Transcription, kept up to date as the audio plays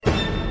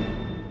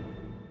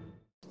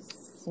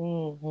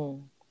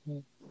Mm-hmm.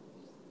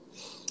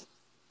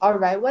 All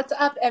right, what's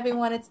up,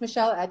 everyone? It's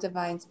Michelle at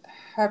Divine's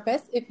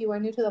Purpose. If you are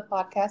new to the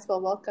podcast,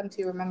 well, welcome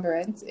to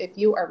Remembrance. If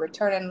you are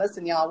returning,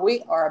 listen, y'all,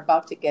 we are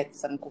about to get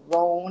some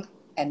grown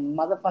and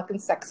motherfucking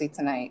sexy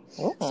tonight.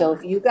 Mm-hmm. So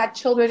if you got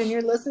children and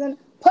you're listening,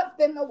 put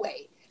them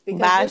away.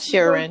 Bye,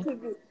 Sharon.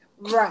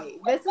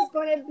 This is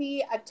going to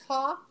be a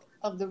talk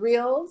of the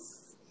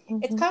reels.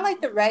 Mm-hmm. It's kind of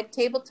like the red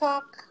table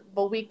talk,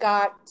 but we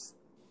got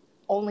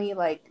only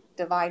like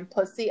Divine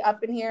Pussy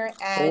up in here.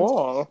 And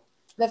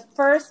the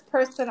first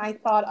person I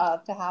thought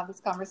of to have this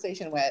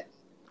conversation with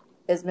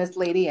is Miss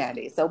Lady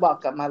Andy. So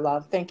welcome, my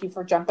love. Thank you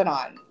for jumping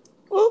on.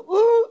 Woo,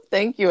 woo.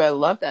 Thank you. I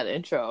love that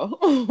intro.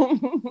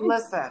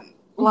 Listen,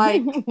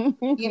 like,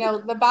 you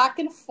know, the back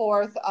and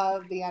forth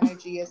of the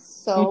energy is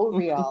so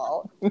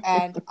real.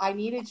 And I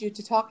needed you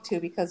to talk to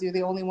because you're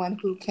the only one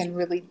who can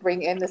really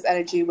bring in this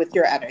energy with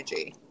your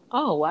energy.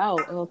 Oh, wow.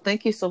 Well,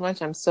 thank you so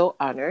much. I'm so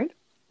honored.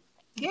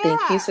 Yeah.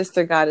 Thank you,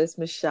 Sister Goddess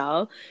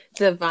Michelle.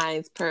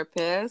 Divine's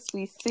Purpose.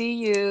 We see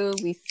you.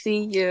 We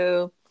see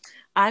you.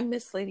 I'm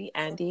Miss Lady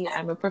Andy.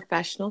 I'm a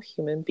professional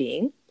human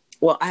being.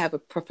 Well, I have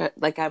I'm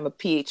a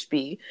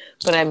PhD,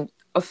 but I'm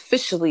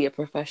officially a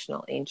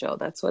professional angel.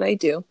 That's what I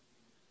do.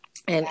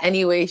 And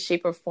any way,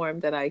 shape, or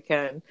form that I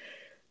can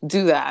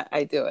do that,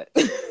 I do it.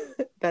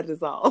 That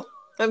is all.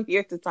 I'm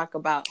here to talk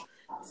about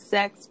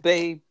sex,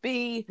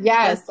 baby.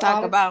 Yes, let's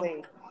talk honestly.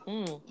 about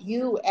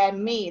you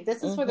and me.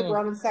 This is for the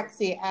grown and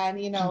sexy.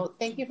 And, you know,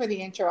 thank you for the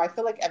intro. I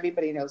feel like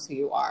everybody knows who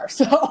you are.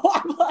 So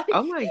I'm like,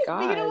 oh my God.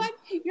 But you know what?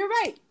 You're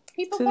right.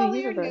 People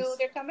probably are new.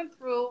 They're coming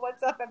through.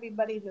 What's up,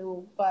 everybody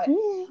new? But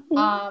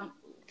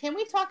can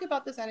we talk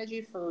about this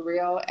energy for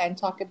real and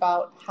talk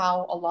about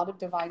how a lot of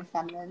divine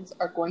feminines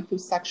are going through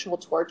sexual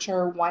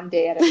torture one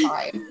day at a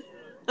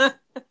time?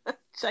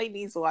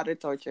 Chinese water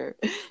torture.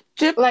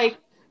 Drip.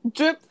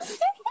 Drip.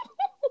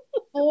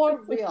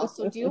 For real.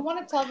 So do you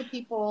want to tell the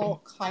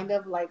people kind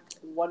of like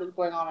what is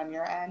going on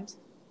your end?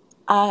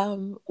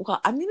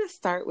 Well, I'm going to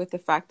start with the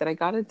fact that I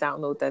got a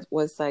download that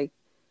was like,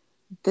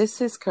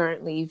 this is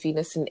currently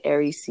Venus in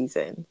Aries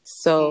season.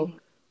 So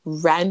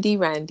Randy.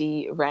 And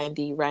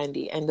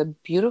the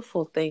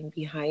beautiful thing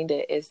behind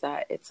it is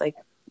that it's like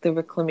the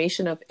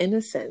reclamation of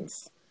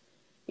innocence.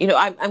 You know,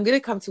 I'm going to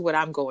come to what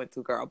I'm going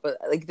through, girl, but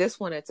like this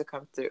wanted to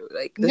come through.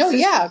 Like,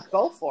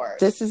 go for it.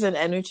 This is an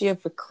energy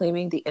of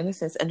reclaiming the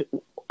innocence. And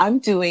I'm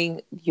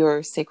doing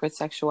your Sacred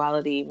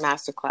Sexuality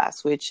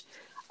Masterclass, which,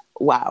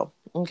 wow.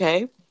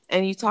 Okay.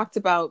 And you talked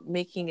about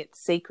making it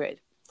sacred.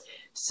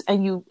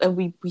 And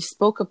we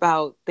spoke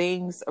about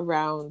things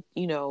around,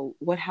 you know,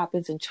 what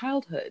happens in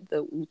childhood,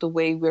 the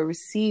way we're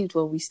received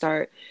when we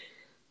start,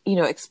 you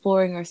know,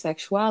 exploring our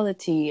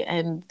sexuality.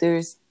 And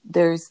there's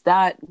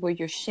that where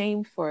you're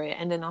shamed for it.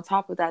 And then on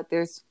top of that,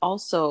 there's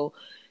also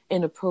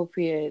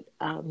inappropriate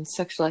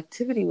sexual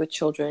activity with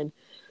children.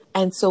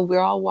 And so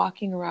we're all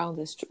walking around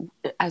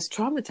as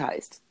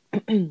traumatized.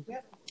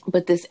 Yep.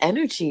 But this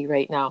energy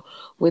right now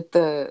with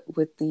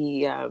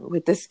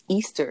this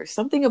Easter,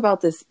 something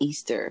about this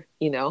Easter,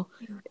 you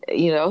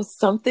know,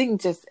 something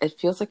just, it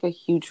feels like a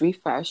huge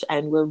refresh,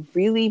 and we're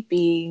really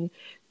being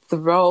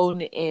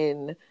thrown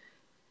in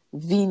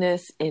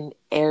Venus in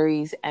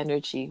Aries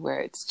energy,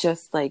 where it's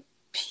just like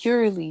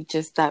purely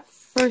just that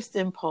first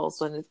impulse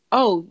when it's,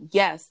 oh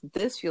yes,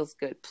 this feels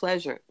good,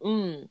 pleasure.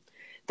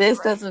 This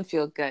doesn't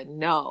feel good.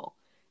 No.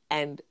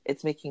 And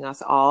it's making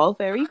us all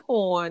very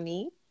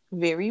horny,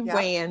 very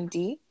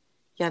randy.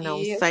 You know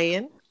what I'm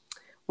saying?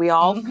 We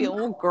all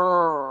feel,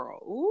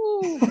 girl.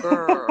 Ooh,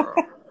 girl.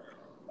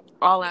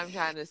 All I'm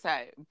trying to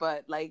say.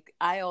 But like,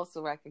 I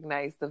also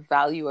recognize the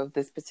value of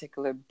this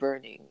particular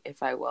burning,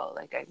 if I will.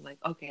 Like, I'm like,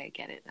 okay, I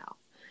get it now.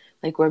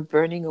 Like, we're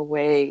burning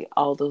away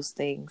all those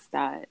things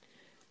that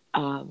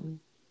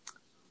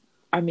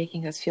are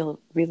making us feel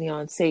really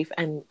unsafe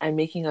and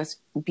making us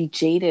be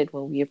jaded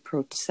when we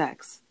approach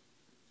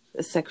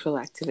sexual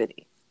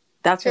activity.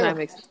 That's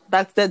what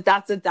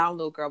that's a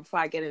download, girl, before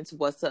I get into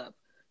what's up.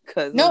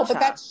 But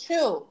that's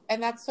true.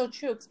 And that's so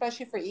true,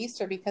 especially for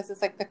Easter, because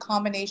it's like the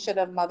combination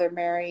of Mother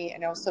Mary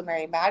and also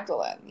Mary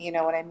Magdalene. You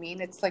know what I mean?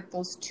 It's like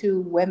those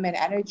two women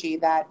energy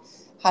that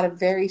had a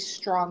very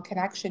strong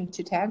connection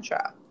to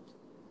Tantra.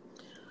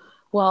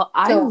 Well,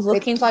 I'm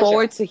looking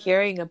forward to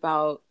hearing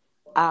about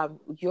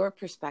your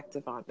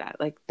perspective on that.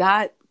 Like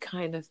that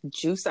kind of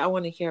juice. I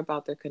want to hear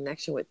about their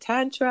connection with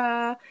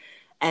Tantra.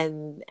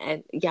 And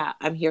yeah,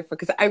 I'm here for,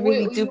 because I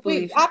really do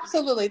believe.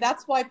 Absolutely.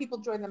 That's why people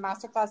join the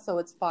masterclass, so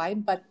it's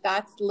fine. But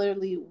that's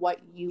literally what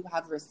you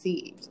have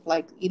received.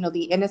 Like, you know,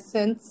 the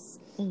innocence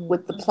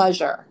with the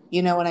pleasure.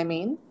 You know what I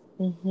mean?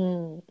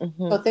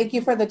 So thank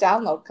you for the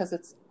download, because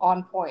it's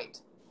on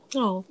point.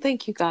 Oh,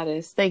 thank you,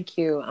 Goddess. Thank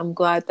you. I'm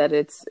glad that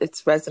it's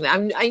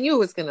resonant. I knew it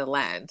was going to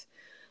land.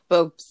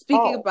 But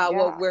speaking about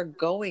what we're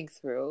going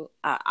through,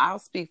 I'll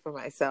speak for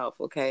myself,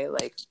 okay?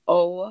 Like,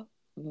 oh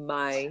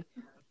my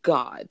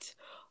God.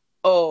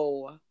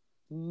 Oh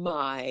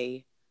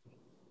my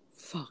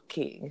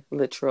fucking,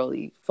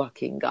 literally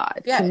fucking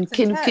God. Yeah,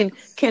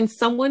 can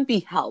someone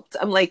be helped?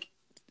 I'm like,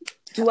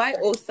 do I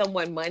owe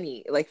someone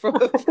money? Like from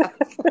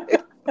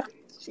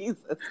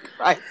Jesus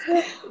Christ.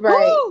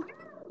 Right. Woo!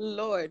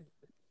 Lord.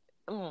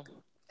 Mm.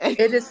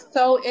 It is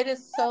so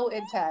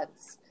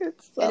intense.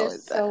 It's It so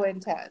is so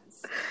intense.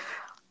 intense.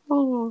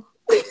 Oh.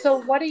 So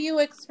what are you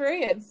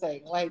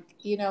experiencing? Like,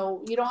 you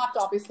know, you don't have to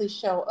obviously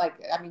show, like,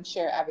 I mean,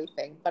 share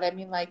everything, but I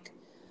mean, like,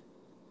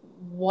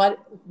 what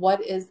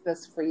is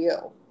this for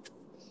you?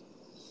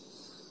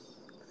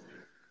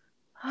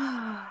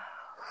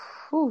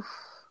 Whew.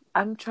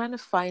 I'm trying to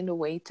find a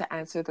way to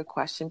answer the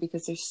question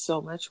because there's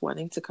so much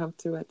wanting to come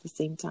through at the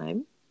same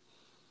time.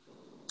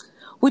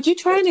 Would you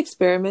try an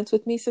experiment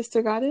with me,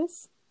 Sister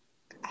Goddess?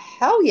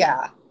 Hell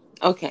yeah.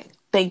 Okay.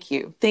 Thank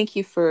you. Thank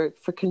you for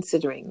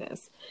considering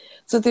this.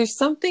 So there's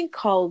something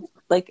called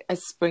like a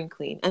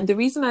sprinkling. And the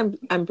reason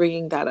I'm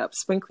bringing that up,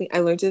 sprinkling, I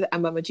learned it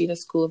at Mama Gina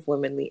School of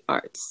Womanly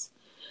Arts.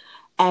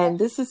 And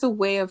this is a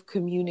way of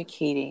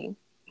communicating,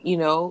 you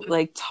know,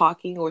 like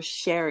talking or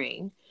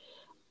sharing,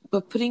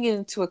 but putting it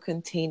into a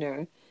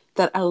container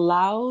that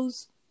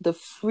allows the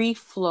free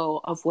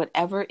flow of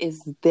whatever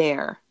is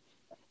there.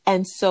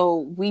 And so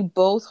we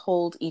both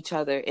hold each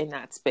other in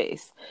that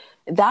space.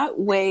 That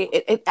way,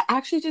 it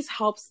actually just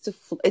helps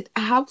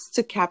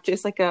to capture.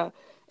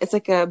 It's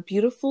like a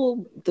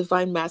beautiful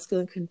divine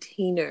masculine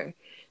container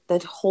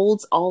that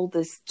holds all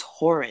this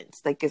torrent.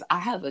 Like, 'cause I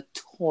have a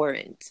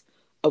torrent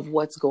of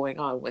what's going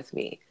on with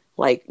me,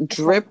 like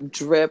drip,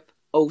 drip,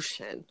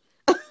 ocean.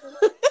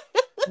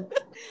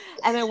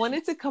 And I want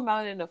it to come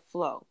out in a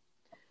flow.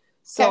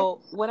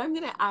 So what I'm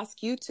going to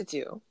ask you to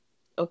do,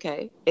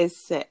 okay, is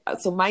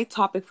so my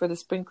topic for the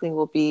sprinkling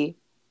will be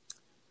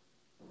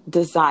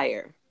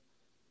desire.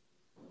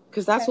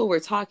 Because that's what we're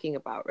talking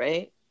about,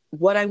 right?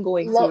 What I'm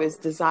going through is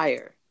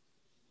desire.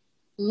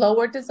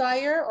 Lower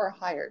desire or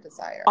higher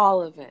desire?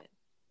 All of it.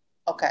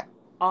 Okay.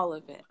 All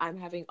of it. I'm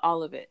having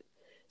all of it.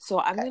 So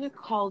I'm going to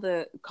call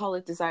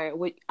it desire.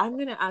 What I'm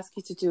going to ask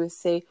you to do is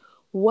say,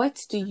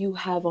 what do you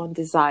have on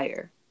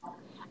desire?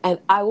 And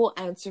I will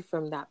answer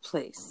from that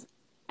place.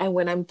 And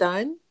when I'm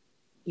done,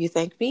 you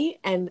thank me,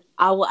 and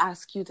I will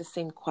ask you the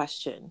same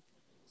question.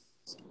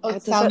 Oh,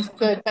 it sounds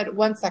good. But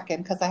 1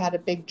 second, because I had a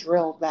big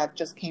drill that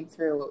just came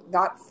through,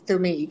 not through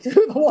me,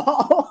 through the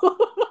wall.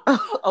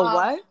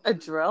 What? A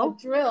drill?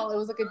 A drill. It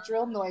was like a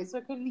drill noise, so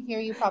I couldn't hear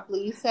you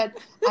properly. You said,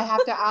 I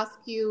have to ask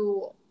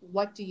you,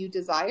 what do you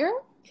desire?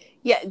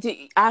 Yeah,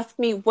 ask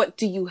me, what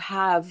do you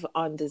have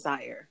on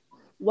desire?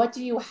 What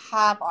do you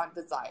have on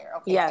desire?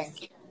 Okay, yes.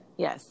 Thank you.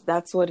 Yes,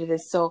 that's what it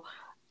is. So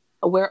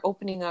we're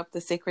opening up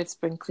the sacred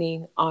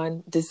sprinkling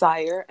on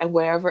desire and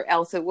wherever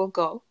else it will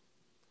go.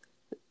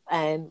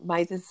 And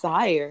my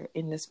desire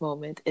in this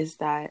moment is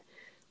that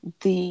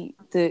the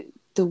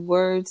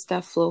words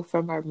that flow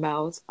from our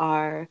mouths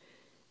are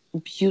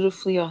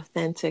beautifully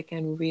authentic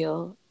and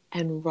real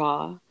and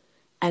raw,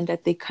 and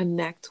that they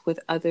connect with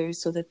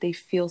others so that they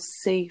feel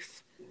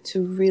safe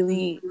to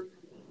really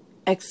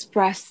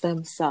express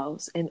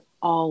themselves in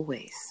all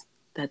ways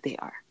that they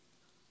are.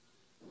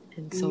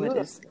 And so it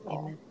is.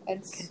 Amen.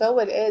 And so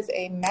it is.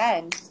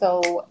 Amen.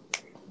 So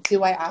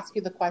do I ask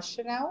you the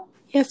question now?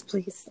 Yes,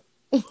 please.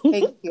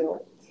 Thank you.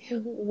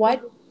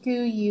 What do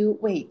you...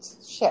 Wait,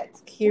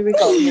 shit. Here we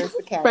go. Here's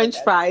the camera.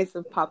 French fries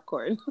and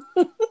popcorn.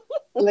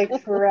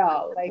 Like, for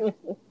real. Like,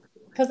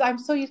 because I'm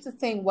so used to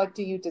saying, what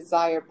do you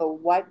desire?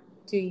 But what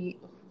do you...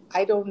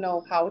 I don't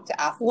know how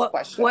to ask this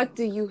question. What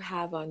do you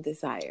have on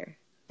desire?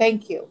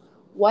 Thank you.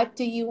 What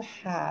do you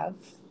have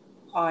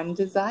on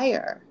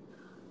desire?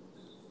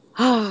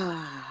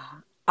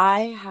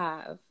 I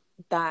have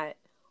that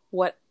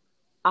what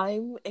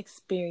I'm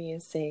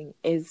experiencing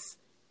is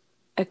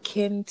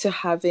akin to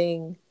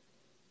having,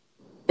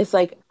 it's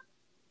like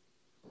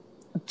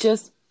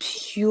just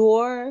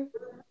pure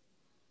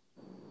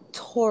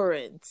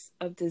torrents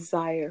of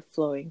desire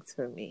flowing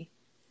through me.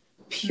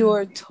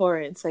 Pure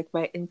torrents, like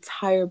my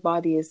entire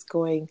body is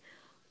going,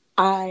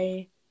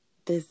 I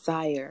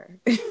desire.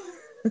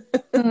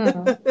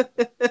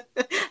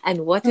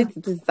 And what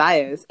it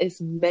desires is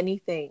many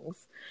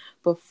things.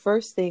 But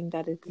first thing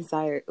that it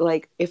desires,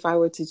 like if I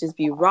were to just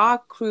be raw,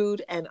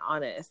 crude, and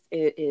honest,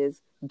 it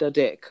is the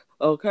dick.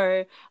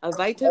 Okay? A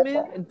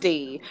vitamin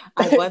D.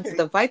 I want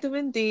the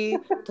vitamin D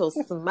to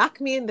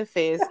smack me in the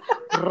face,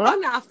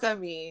 run after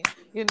me.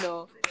 You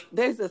know,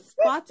 there's a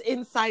spot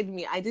inside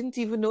me I didn't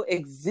even know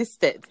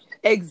existed.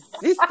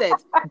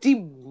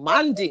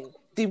 Demanding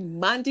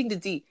the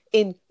D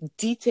in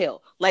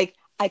detail. Like,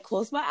 I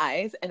close my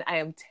eyes and I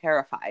am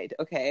terrified,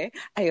 okay?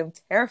 I am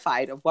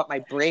terrified of what my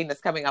brain is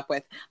coming up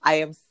with. I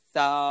am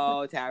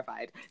so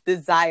terrified.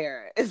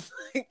 Desire is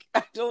like,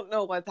 I don't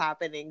know what's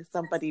happening.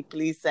 Somebody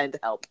please send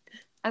help.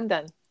 I'm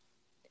done.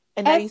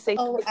 And now you say...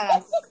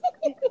 SOS.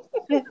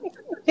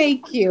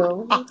 Thank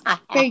you.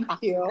 Thank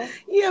you.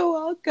 You're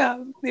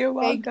welcome. You're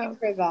welcome. Thank you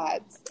for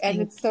that. And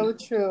it's so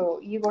true.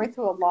 You're going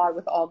through a lot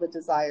with all the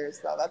desires,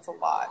 though. That's a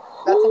lot.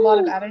 That's a lot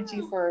of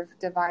energy for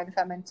divine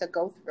feminine to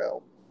go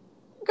through.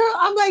 Girl,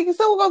 I'm like,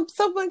 so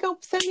someone gonna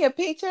send me a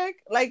paycheck?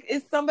 Like,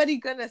 is somebody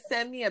gonna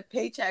send me a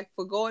paycheck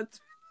for going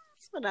through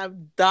this when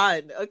I'm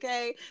done?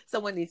 Okay,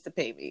 someone needs to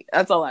pay me.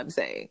 That's all I'm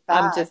saying.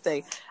 I'm just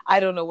saying, I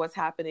don't know what's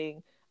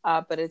happening.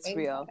 but it's Amen.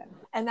 real.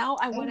 And now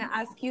I want to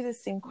Amen. ask you the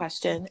same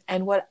question.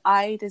 And what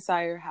I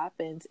desire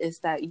happens is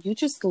that you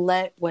just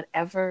let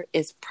whatever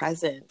is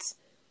present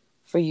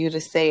for you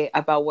to say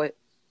about what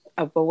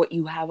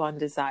you have on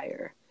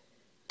desire.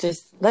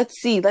 Just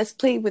let's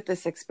play with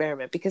this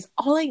experiment, because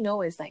all I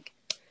know is like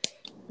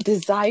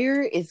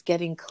desire is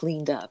getting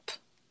cleaned up,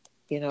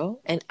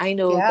 and I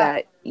know Yeah.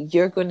 that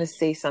you're going to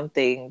say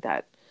something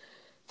that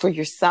for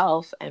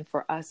yourself and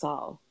for us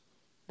all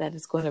that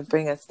is going to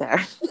bring us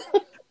there.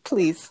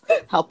 Please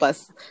help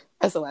us.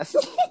 SOS.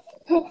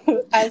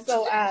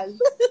 SOS.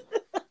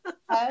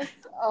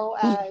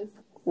 SOS.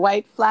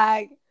 White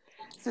flag.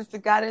 Sister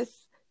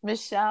Goddess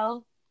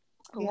Michelle,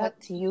 Yep. what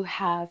do you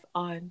have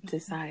on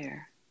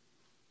desire?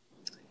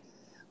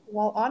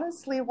 Well,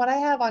 honestly, what I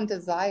have on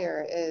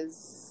desire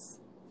is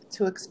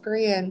to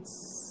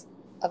experience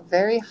a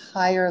very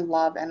higher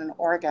love and an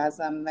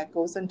orgasm that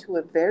goes into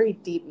a very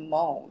deep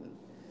moan.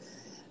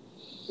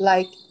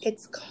 Like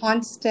it's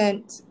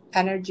constant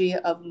energy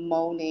of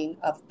moaning,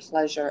 of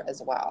pleasure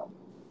as well.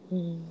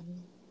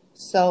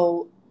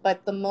 So,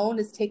 but the moan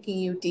is taking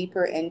you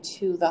deeper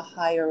into the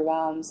higher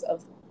realms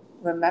of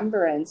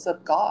remembrance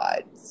of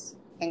gods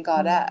and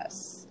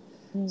goddess.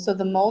 So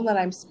the moan that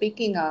I'm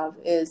speaking of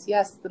is,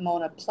 yes, the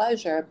moan of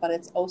pleasure, but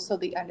it's also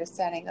the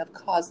understanding of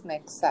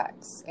cosmic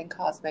sex and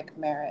cosmic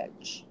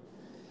marriage.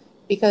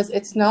 Because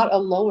it's not a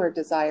lower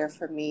desire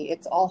for me,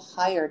 it's all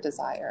higher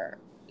desire.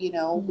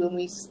 When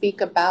we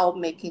speak about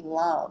making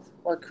love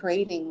or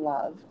creating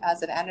love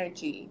as an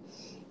energy,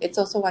 it's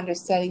also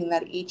understanding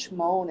that each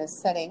moan is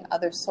setting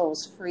other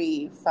souls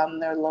free from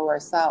their lower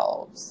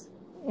selves.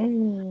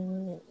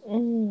 So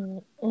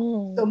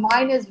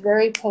mine is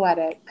very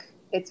poetic.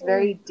 It's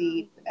very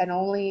deep, and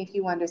only if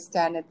you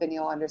understand it, then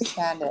you'll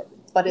understand it.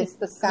 But it's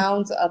the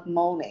sounds of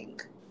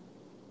moaning.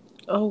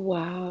 Oh,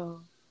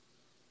 wow.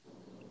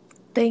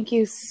 Thank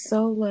you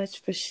so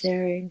much for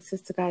sharing,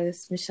 Sister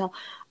Goddess Michelle.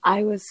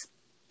 I was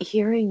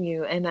hearing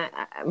you, and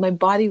my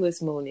body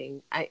was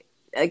moaning.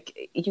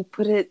 You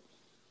put it.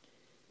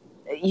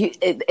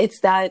 It's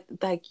that,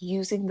 like,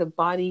 using the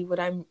body. What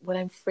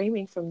I'm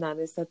framing from that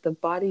is that the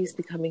body is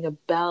becoming a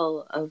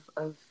bell of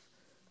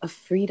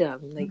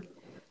freedom,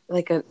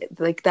 like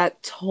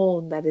that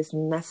tone that is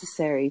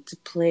necessary to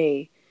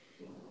play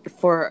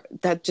for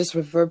that just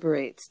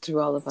reverberates through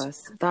all of us.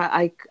 That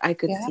I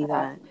could see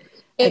that.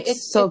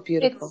 It's so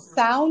beautiful. It's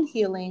sound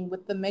healing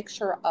with the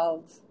mixture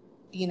of,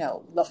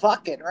 the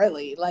fucking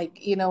really,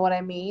 like, you know what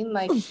I mean?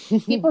 Like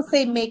people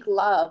say make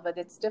love, and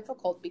it's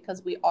difficult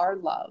because we are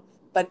love,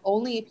 but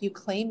only if you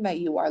claim that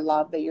you are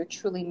love, that you're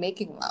truly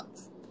making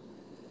love.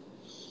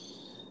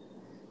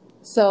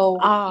 So,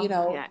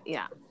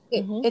 yeah.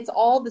 It's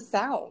all the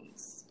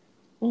sounds.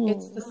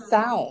 It's the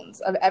sounds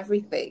of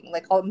everything,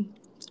 like all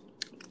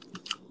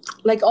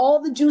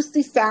the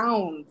juicy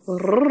sounds.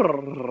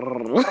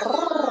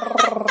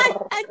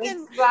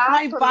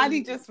 My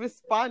body just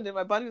responded.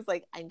 My body was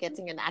like, I'm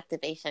getting an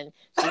activation.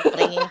 She's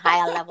bringing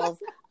higher levels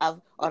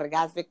of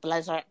orgasmic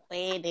pleasure.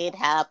 We need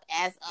help.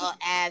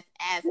 SOS,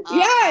 SOS,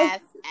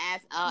 Yes.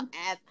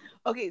 SOS.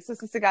 Okay, so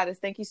Sister Goddess,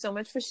 thank you so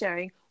much for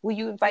sharing. Will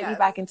you invite me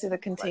back into the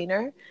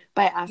container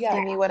by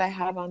asking me what I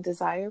have on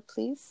desire,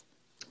 please?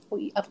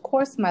 Well, of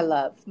course, my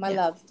love. My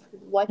love,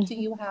 what do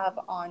you have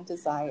on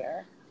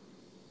desire?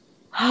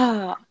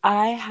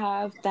 I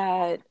have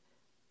that.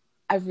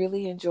 I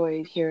really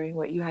enjoyed hearing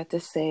what you had to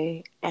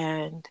say,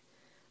 and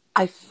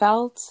I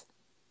felt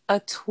a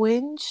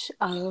twinge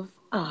of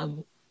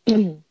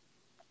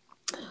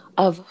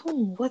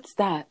what's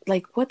that?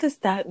 Like, what does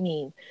that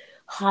mean?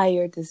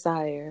 Higher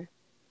desire.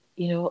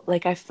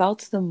 Like I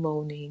felt the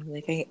moaning.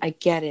 Like I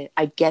get it.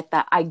 I get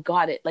that. I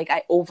got it. Like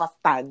I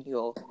overstand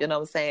you. You know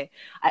what I'm saying?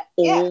 I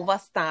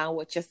overstand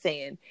what you're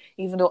saying,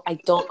 even though I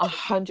don't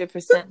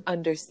 100%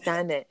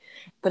 understand it.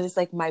 But it's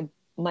like my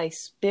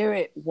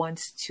spirit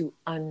wants to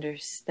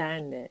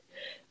understand it.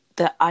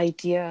 The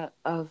idea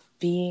of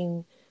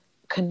being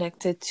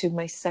connected to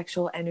my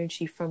sexual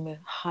energy from a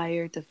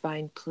higher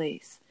divine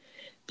place.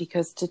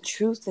 Because the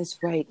truth is,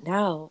 right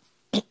now,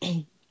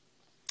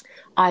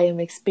 I am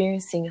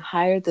experiencing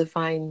higher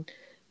divine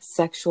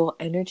sexual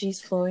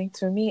energies flowing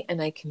through me,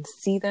 and I can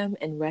see them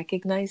and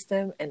recognize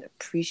them and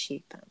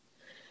appreciate them.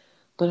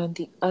 But on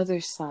the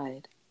other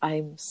side,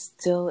 I'm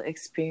still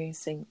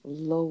experiencing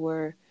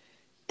lower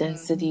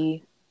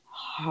density,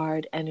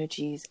 hard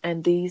energies,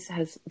 and these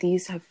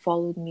have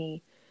followed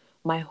me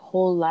my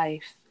whole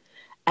life,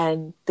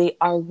 and they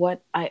are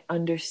what I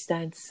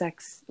understand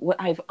sex, what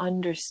I've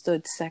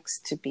understood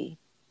sex to be.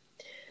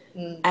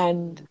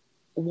 And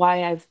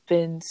why I've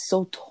been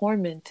so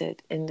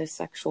tormented in the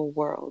sexual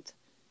world.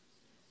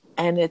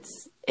 And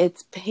it's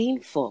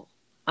painful.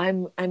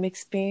 I'm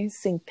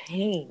experiencing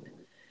pain.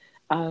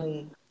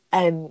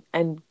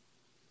 And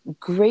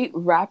great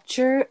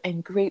rapture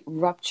and great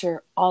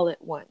rupture all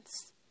at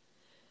once.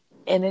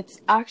 And it's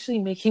actually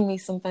making me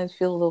sometimes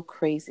feel a little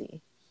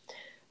crazy.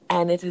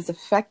 And it has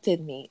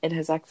affected me. It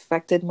has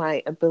affected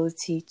my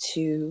ability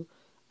to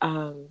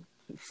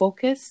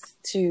focus,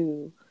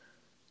 to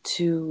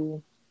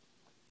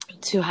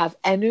have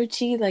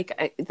energy. Like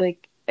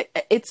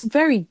it's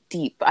very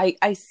deep.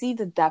 I see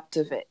the depth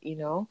of it, you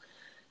know?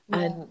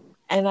 Yeah.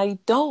 And I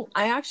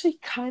actually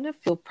kind of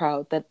feel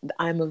proud that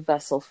I'm a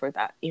vessel for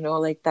that, you know,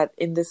 like that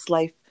in this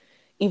life,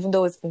 even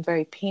though it's been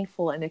very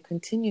painful and it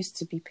continues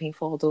to be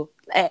painful, although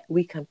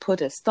we can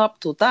put a stop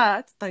to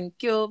that.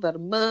 Thank you very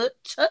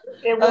much.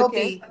 It will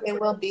Okay. be.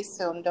 It will be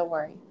soon. Don't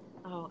worry.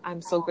 Oh,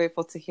 I'm so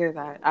grateful to hear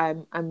that.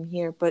 I'm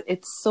here, but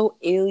it's so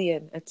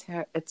alien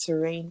a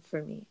terrain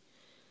for me.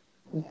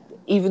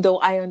 Even though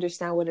I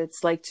understand what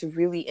it's like to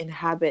really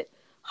inhabit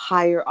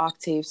higher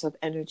octaves of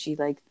energy,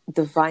 like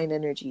divine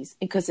energies.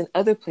 Because in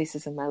other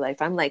places in my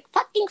life, I'm like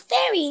fucking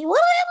fairy,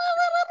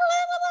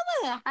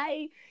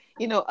 hi,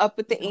 you know, up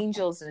with the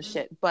angels and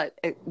shit. But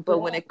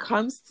when it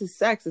comes to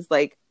sex, it's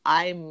like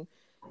I'm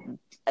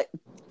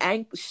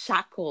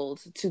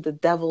shackled to the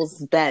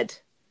devil's bed.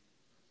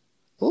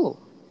 Ooh,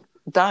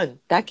 done.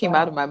 That came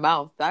out of my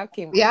mouth. That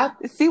came. Yeah.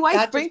 See why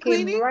That spring just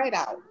came cleaning? right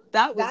out.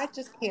 That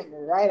just came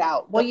right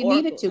out. the Well, you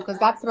needed oracle. to, because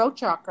that throat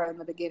chakra in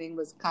the beginning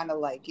was kind of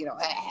like,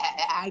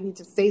 I need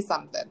to say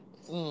something.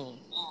 So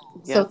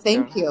Yes,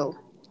 thank girl. you.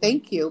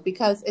 Thank you,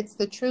 because it's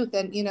the truth.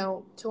 And,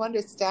 to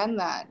understand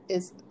that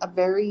is a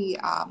very,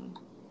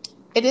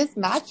 it is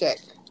magic,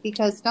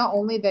 because not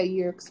only that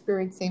you're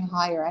experiencing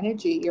higher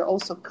energy, you're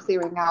also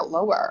clearing out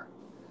lower.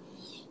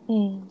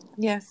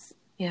 Yes.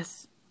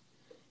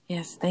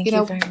 Thank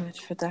you very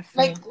much for that.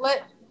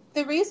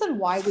 The reason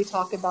why we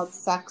talk about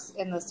sex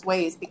in this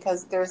way is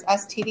because there's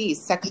STDs,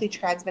 sexually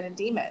transmitted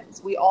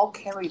demons. We all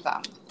carry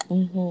them.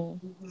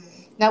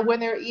 Now, when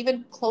they're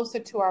even closer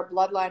to our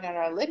bloodline and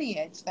our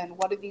lineage, then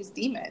what are these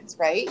demons,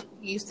 right?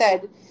 You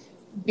said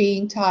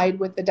being tied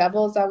with the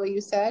devil. Is that what you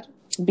said?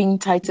 Being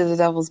tied to the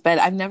devil's bed.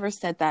 I've never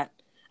said that.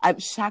 I'm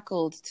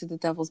shackled to the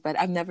devil's bed.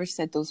 I've never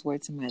said those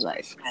words in my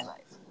life.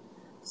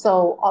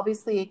 So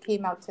obviously it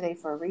came out today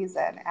for a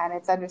reason, and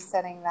it's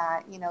understanding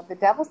that, the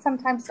devil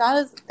sometimes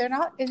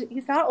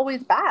he's not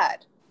always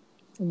bad.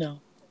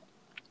 No,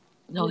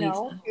 he's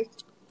not.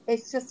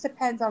 It just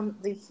depends on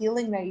the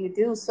healing that you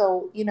do.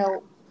 So,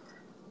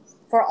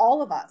 for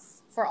all of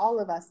us,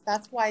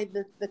 that's why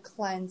the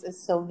cleanse is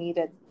so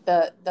needed.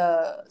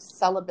 The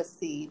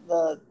celibacy,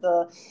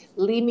 the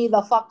leave me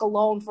the fuck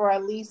alone for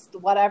at least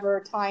whatever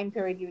time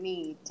period you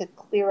need to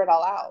clear it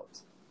all out.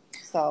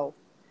 So,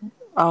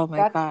 oh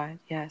my God,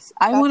 yes.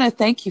 I want to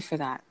thank you for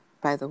that,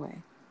 by the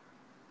way.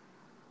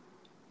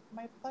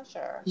 My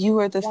pleasure. You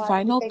were the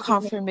final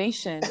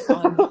confirmation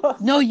on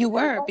no, you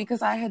were,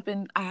 because I had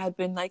been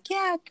like,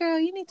 yeah, girl,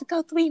 you need to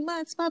go 3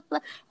 months, blah blah.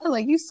 I was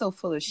like, you so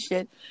full of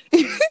shit.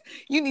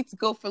 You need to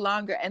go for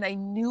longer. And I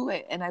knew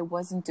it, and I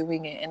wasn't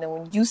doing it. And then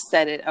when you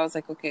said it, I was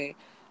like, okay,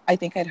 I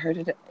think I'd heard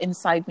it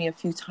inside me a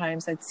few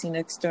times. I'd seen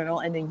external,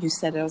 and then you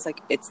said it. I was like,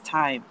 it's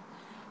time.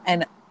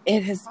 And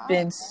it has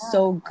been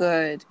so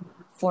good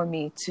for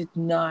me to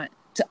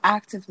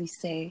actively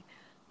say,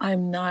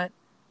 I'm not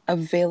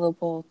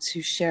available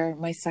to share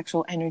my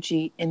sexual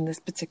energy in this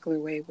particular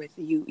way with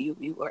you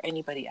or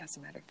anybody, as a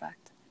matter of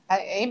fact.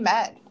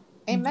 Amen.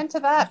 Amen to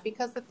that,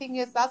 because the thing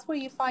is, that's where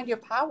you find your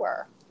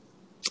power.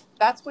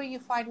 That's where you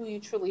find who you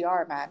truly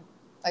are, man.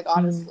 Like,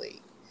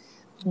 honestly.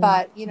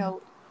 But,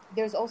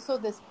 there's also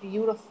this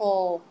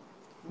beautiful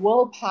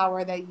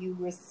willpower that you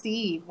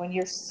receive when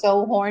you're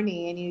so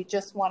horny and you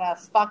just want to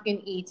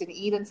fucking eat and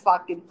eat and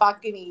fucking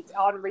eat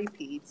on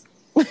repeat.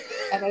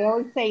 And I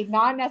always say,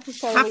 not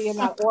necessarily in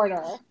that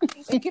order.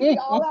 It can be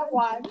all at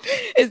once.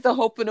 It's the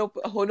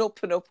hoponopono.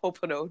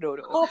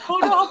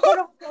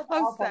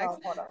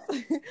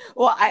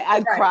 Well,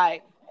 I'd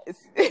cry.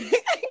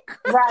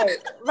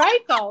 Right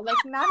though.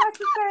 Like, not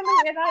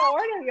necessarily in that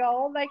order,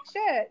 yo. Like,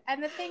 shit.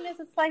 And the thing is,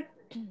 it's like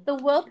the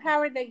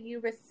willpower that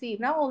you receive.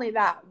 Not only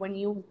that, when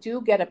you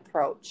do get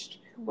approached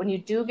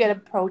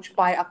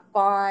by a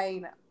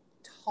fine,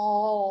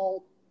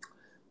 tall,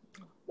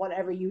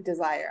 whatever you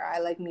desire. I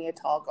like me a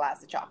tall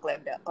glass of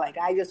chocolate milk. Like,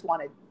 I just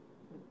want to.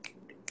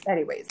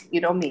 Anyways, you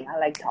know me. I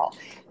like tall.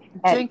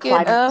 Drink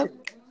it up.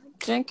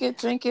 Drink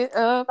it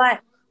up.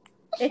 But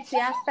it's the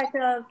aspect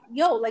of,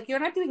 like, you're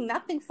not doing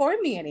nothing for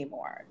me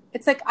anymore.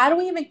 It's like, I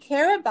don't even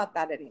care about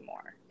that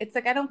anymore. It's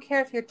like, I don't care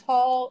if you're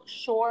tall,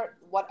 short,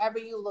 whatever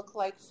you look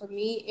like. For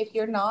me, if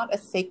you're not a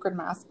sacred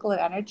masculine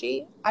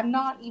energy, I'm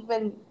not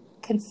even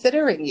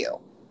considering you.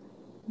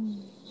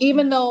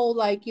 Even though,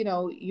 like,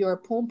 your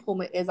poom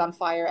poom is on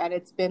fire and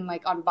it's been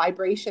like on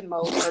vibration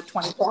mode for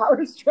 24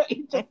 hours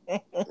straight.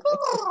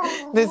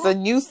 There's a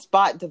new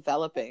spot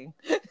developing.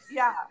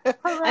 Yeah.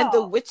 And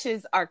the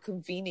witches are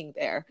convening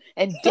there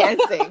and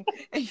dancing.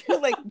 And you're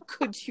like,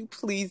 could you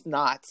please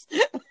not?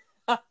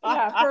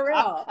 Yeah, for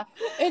real.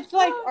 It's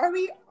like, are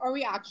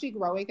we actually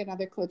growing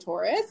another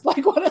clitoris?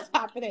 Like, what is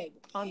happening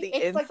on the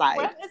inside? Like,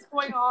 what is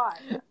going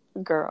on?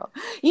 Girl.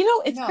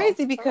 It's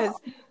crazy because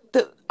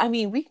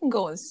we can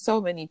go in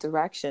so many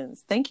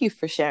directions. Thank you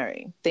for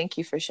sharing.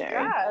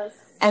 Yes.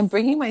 And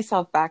bringing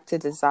myself back to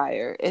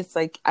desire. It's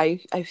like, I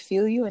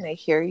feel you and I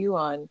hear you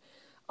on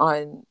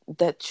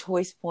that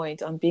choice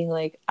point, on being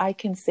like, I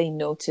can say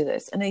no to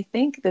this. And I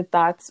think that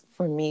that's,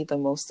 for me, the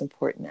most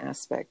important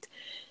aspect.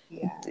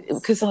 Yes.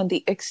 because on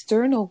the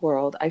external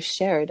world I've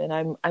shared, and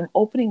I'm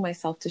opening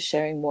myself to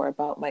sharing more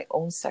about my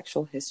own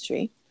sexual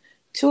history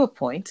to a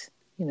point,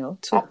 to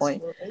a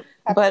point. Absolutely.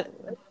 But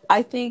Absolutely.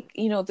 I think,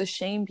 the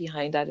shame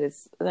behind that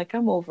is like,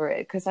 I'm over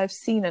it, because I've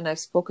seen and I've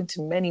spoken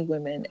to many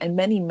women and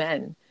many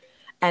men.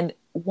 And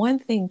one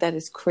thing that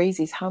is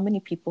crazy is how many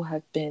people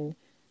have been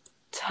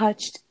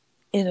touched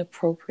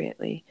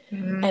inappropriately,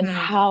 and Mm-hmm.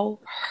 how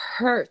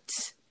hurt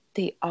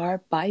they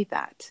are by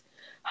that.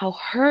 How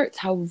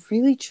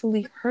really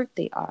truly hurt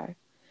they are.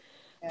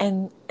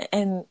 Yeah.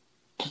 And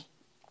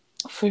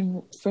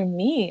for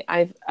me,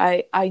 I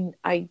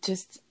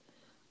just,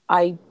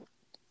 I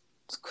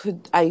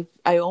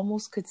I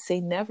almost could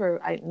say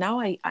never. Now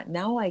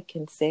I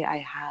can say I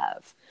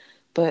have,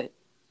 but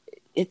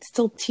it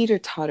still teeter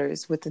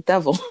totters with the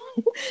devil.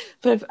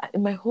 But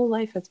my whole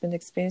life has been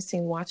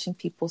experiencing watching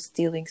people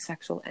stealing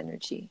sexual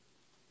energy,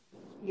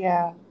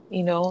 Yeah.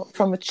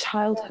 from a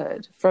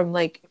childhood, from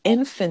like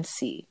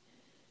infancy,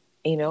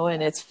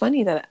 and it's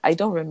funny that I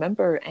don't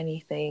remember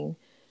anything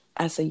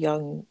I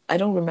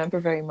don't remember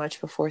very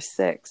much before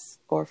 6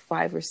 or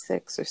 5 or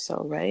 6 or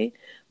so, right?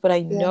 But I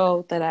Yeah.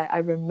 know that I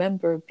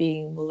remember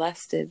being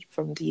molested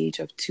from the age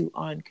of 2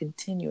 on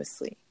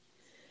continuously.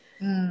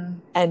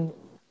 Mm.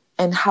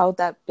 And how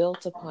that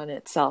built upon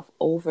itself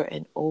over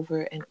and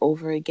over and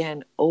over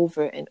again,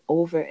 over and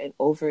over and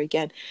over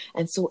again.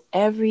 And so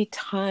every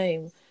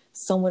time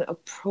someone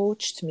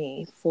approached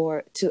me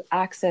to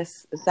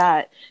access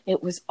that,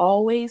 it was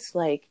always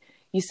like,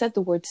 you said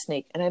the word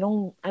snake, and I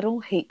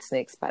don't hate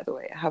snakes, by the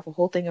way. I have a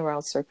whole thing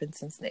around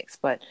serpents and snakes,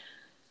 but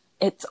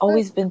it's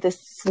always been this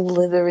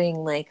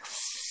slithering, like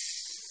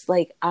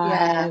I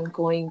Yeah. am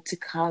going to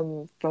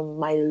come from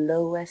my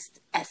lowest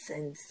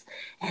essence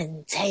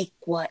and take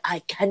what I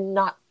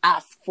cannot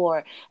ask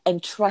for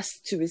and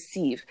trust to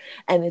receive.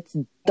 And it's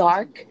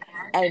dark,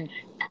 and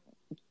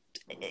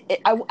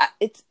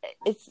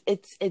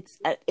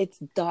it's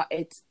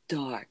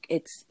dark.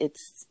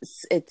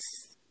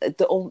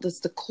 That's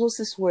the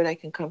closest word I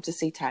can come to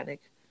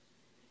satanic.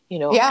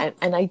 Yeah.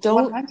 And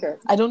One hundred.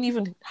 I don't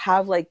even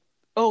have like,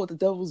 oh, the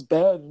devil's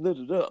bad, blah,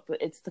 blah, blah,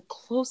 but it's the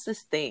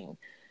closest thing.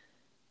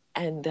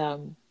 And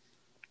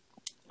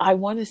I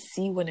want to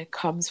see when it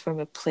comes from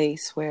a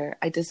place where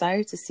I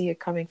desire to see it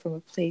coming from a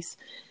place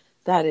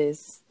that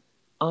is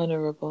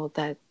honorable,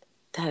 that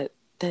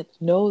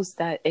knows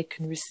that it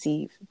can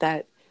receive,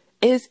 that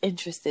is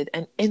interested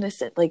and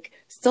innocent, like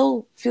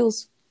still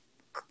feels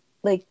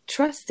like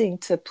trusting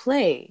to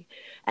play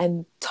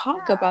and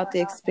talk about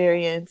the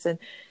experience. And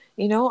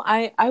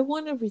I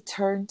want to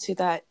return to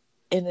that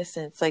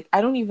innocence. Like, I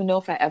don't even know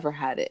if I ever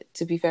had it,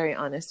 to be very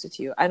honest with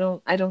you. I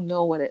don't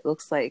know what it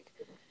looks like,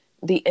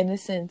 the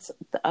innocence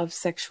of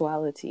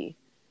sexuality.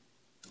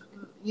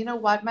 You know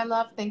what, my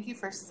love? Thank you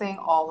for saying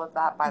all of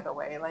that, by the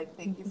way. Like,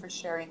 thank you for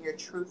sharing your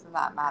truth in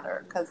that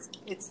matter, because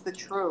it's the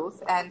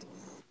truth. And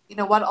you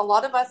know what? A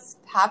lot of us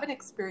haven't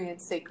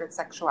experienced sacred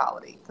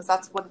sexuality, because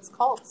that's what it's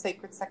called,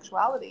 sacred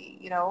sexuality,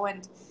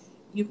 and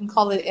you can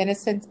call it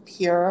innocent,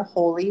 pure,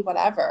 holy,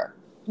 whatever.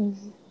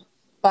 Mm-hmm.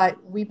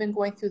 But we've been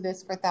going through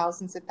this for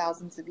thousands and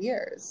thousands of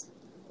years.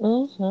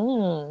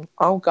 Mm-hmm.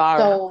 Oh, God.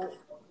 So,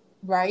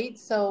 right?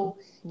 So,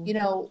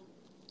 Mm-hmm.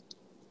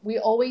 we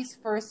always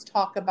first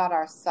talk about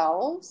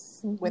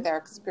ourselves Mm-hmm. with our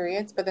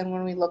experience, but then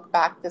when we look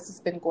back, this has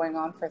been going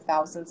on for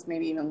thousands,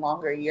 maybe even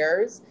longer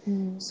years.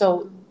 Mm-hmm.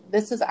 So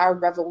this is our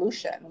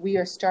revolution. We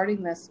are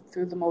starting this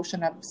through the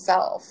motion of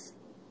self.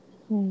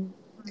 Mm-hmm.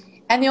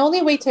 And the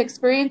only way to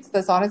experience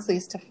this, honestly,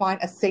 is to find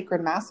a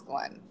sacred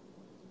masculine.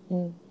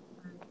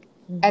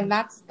 Mm-hmm. And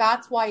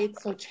that's why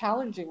it's so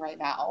challenging right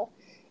now,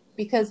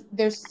 because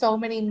there's so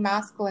many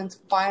masculines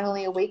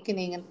finally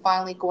awakening and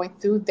finally going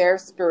through their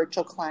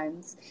spiritual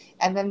cleanse,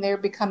 and then they're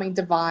becoming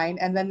divine,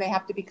 and then they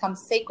have to become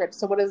sacred.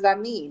 So what does that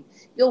mean?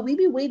 We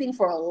be waiting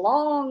for a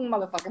long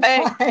motherfucking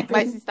Hey,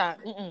 my time. sister,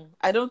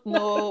 I don't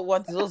know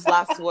what those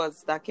last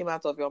words that came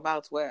out of your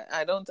mouth were.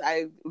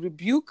 I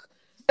rebuke,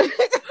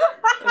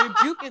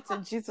 rebuke it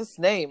in Jesus'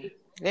 name.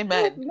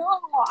 Amen. No,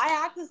 I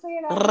have to say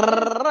it as it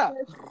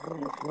is,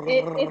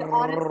 because it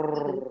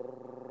honestly,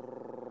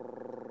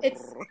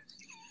 it's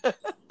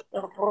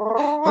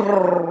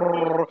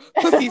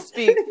Pussy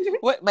speak.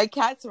 What? My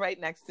cat's right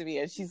next to me,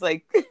 and she's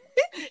like,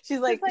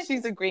 just like,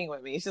 she's agreeing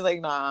with me. She's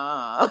like,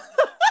 nah.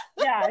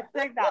 yeah, it's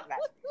like that, man.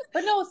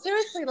 But no,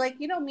 seriously, like,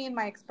 me and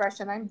my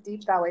expression, I'm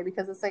deep that way,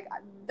 because it's like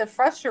the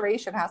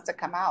frustration has to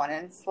come out.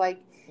 And it's like,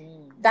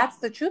 that's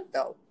the truth,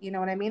 though. You know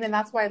what I mean? And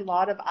that's why a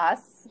lot of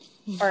us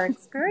are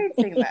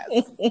experiencing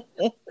this.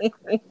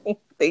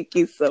 Thank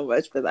you so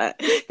much for that,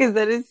 because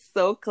that is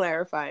so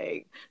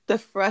clarifying. The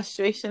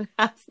frustration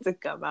has to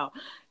come out.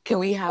 Can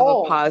we have a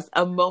Oh, pause,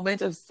 a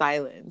moment of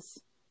silence,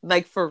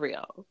 like for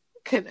real,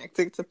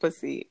 connecting to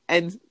pussy,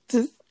 and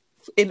just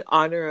in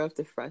honor of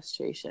the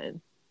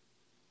frustration?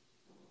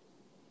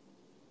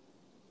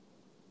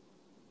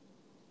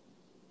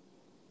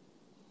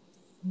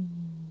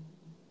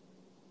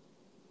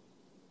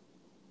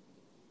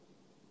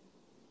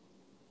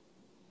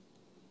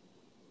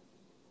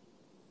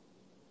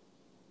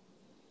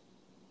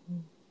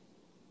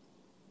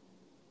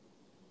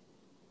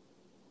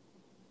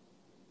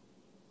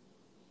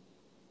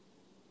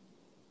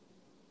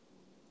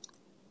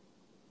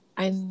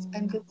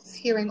 and just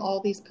hearing all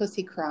these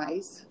pussy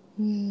cries,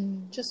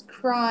 just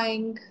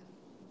crying,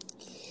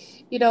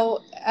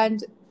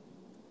 and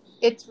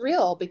it's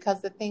real,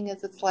 because the thing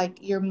is, it's like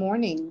you're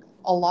mourning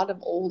a lot of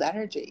old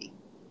energy.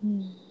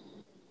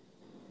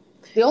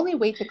 The only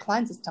way to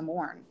cleanse is to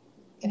mourn.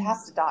 It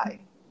has to die.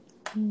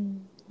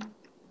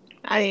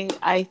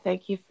 I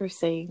thank you for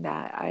saying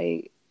that.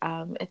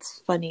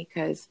 It's funny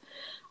because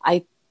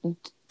I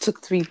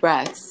took 3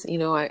 breaths.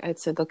 I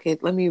said, okay,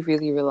 let me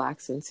really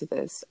relax into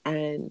this,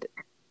 and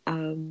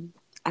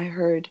I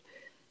heard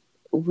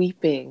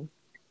weeping,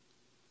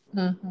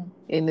 and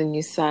then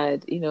you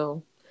said,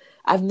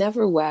 I've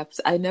never wept.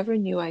 I never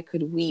knew I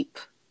could weep.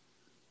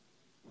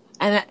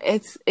 And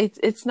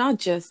it's not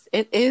just,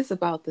 it is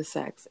about the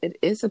sex. It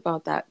is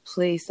about that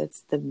place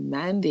that's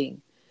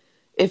demanding.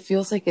 It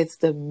feels like it's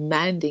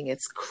demanding.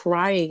 It's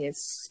crying.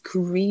 It's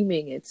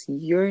screaming. It's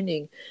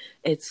yearning.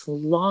 It's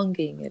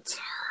longing. It's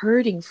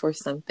hurting for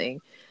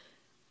something.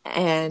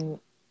 And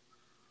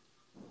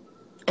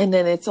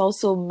then it's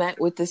also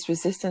met with this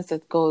resistance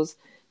that goes,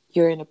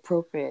 you're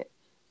inappropriate.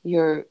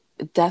 You're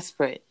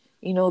desperate.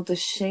 The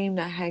shame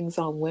that hangs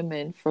on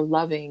women for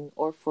loving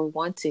or for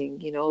wanting,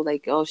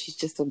 like, oh, she's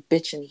just a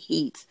bitch in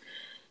heat.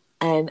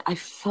 And I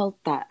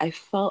felt that. I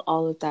felt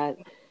all of that.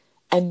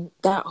 And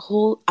that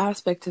whole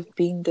aspect of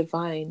being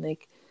divine,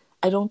 like,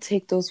 I don't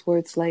take those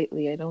words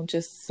lightly. I don't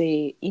just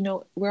say,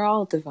 we're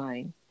all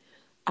divine.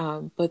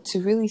 But to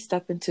really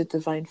step into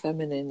divine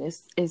feminine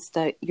is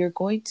that you're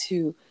going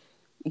to,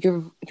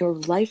 your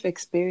life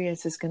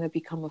experience is going to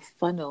become a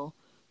funnel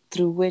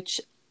through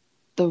which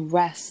the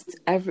rest,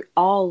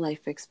 all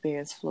life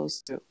experience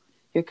flows through.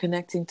 You're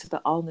connecting to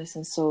the allness.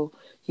 And so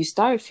you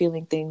start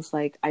feeling things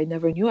like, I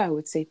never knew I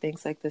would say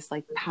things like this,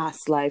 like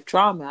past life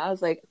trauma. I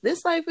was like,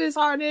 this life is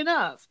hard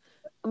enough.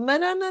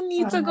 Man, I don't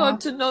need to go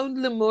to no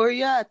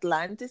Lemuria,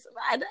 Atlantis.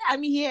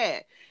 I'm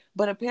here.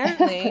 But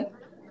apparently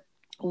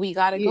we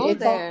got to go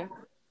there.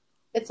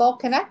 It's all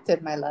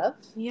connected, my love.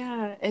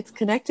 Yeah, it's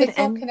connected. It's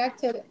all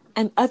connected.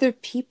 And other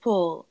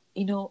people,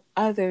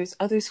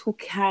 others who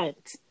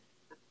can't,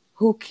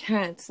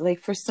 like,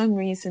 for some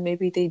reason,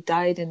 maybe they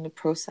died in the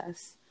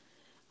process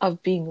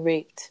of being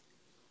raped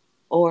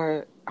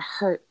or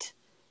hurt,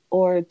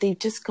 or they've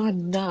just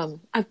gone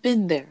numb. I've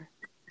been there.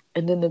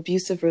 In an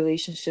abusive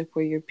relationship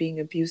where you're being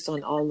abused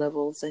on all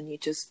levels and you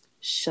just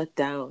shut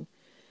down.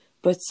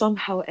 But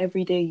somehow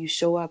every day you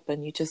show up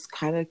and you just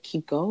kind of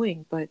keep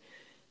going. But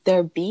there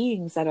are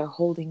beings that are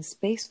holding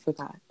space for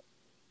that.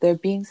 There are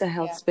beings that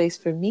held space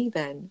for me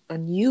then,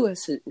 and you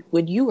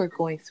when you were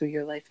going through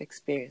your life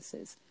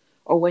experiences,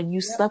 or when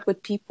you slept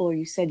with people, or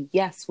you said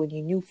yes when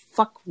you knew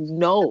fuck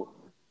no.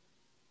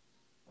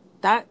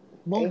 That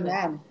moment.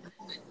 Amen.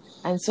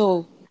 And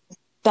so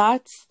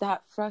that's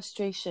that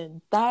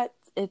frustration,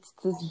 it's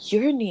this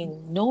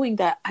yearning, knowing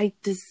that I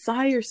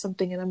desire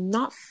something and I'm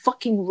not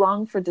fucking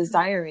wrong for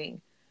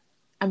desiring.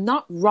 I'm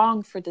not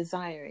wrong for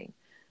desiring.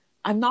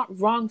 I'm not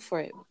wrong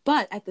for it.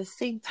 But at the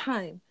same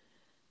time,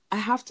 I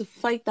have to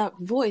fight that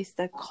voice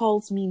that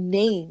calls me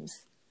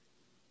names.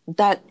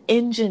 That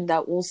engine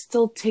that will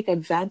still take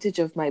advantage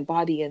of my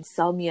body and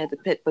sell me at the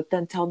pit, but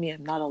then tell me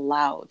I'm not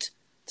allowed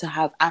to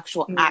have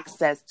actual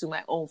access to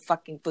my own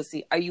fucking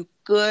pussy. Are you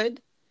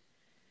good?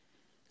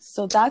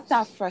 So that's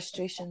that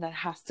frustration that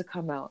has to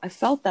come out. I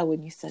felt that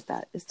when you said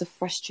that. It's the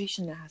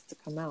frustration that has to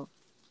come out.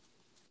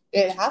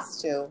 It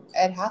has to.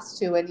 It has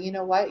to. And you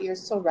know what? You're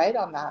so right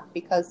on that,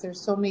 because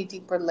there's so many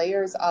deeper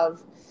layers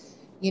of,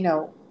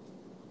 the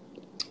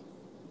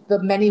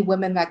many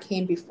women that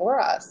came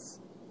before us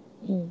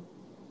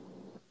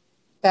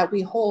that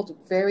we hold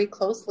very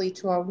closely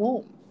to our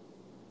womb.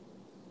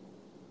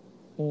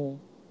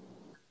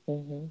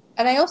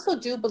 And I also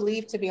do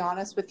believe, to be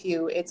honest with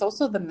you, it's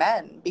also the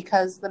men,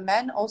 because the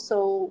men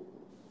also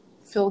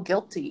feel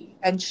guilty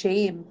and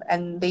shame,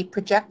 and they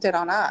project it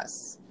on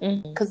us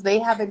because they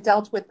haven't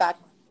dealt with that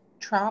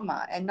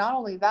trauma. And not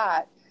only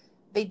that,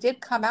 they did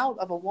come out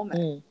of a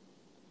woman.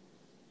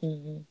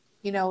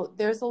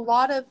 There's a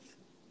lot of,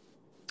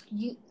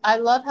 I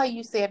love how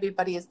you say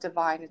everybody is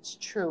divine. It's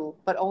true,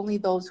 but only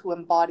those who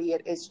embody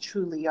it is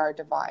truly are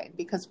divine,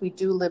 because we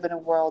do live in a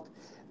world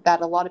that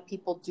a lot of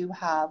people do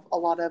have a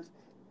lot of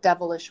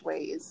devilish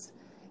ways,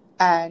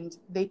 and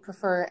they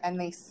prefer, and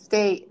they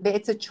stay,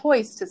 it's a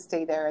choice to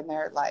stay there in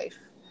their life.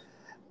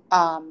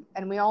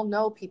 And we all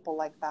know people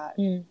like that.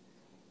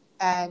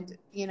 And,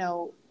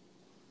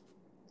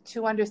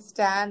 to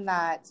understand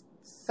that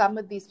some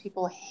of these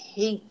people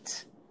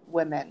hate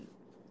women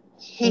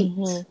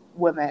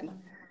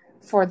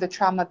for the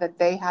trauma that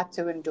they had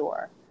to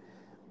endure.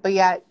 But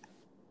yet,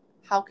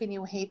 how can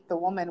you hate the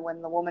woman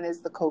when the woman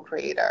is the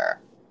co-creator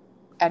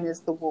and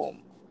is the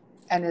womb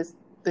and is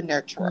the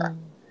nurturer?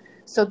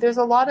 So there's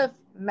a lot of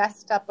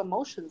messed up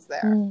emotions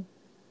there.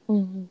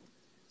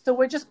 So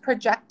we're just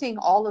projecting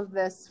all of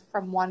this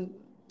from one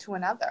to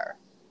another.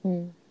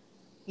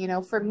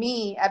 For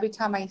me, every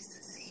time I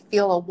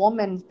feel a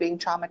woman being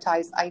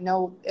traumatized, I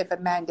know if a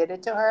man did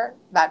it to her,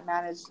 that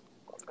man is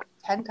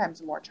 10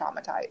 times more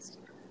traumatized.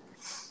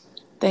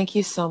 Thank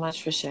you so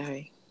much for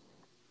sharing.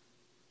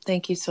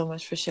 Thank you so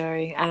much for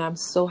sharing. And I'm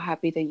so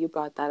happy that you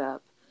brought that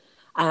up.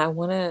 And I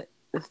want to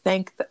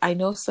thank, I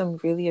know some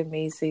really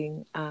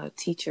amazing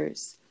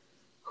teachers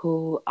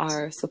who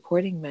are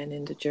supporting men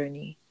in the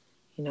journey,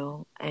 you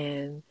know,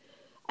 and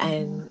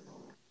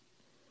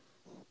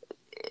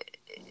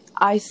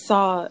I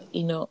saw,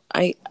 you know,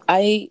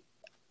 I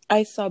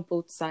saw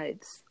both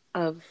sides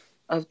of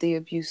the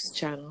abuse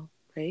channel,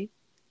 right?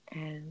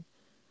 And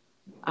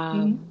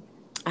I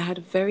had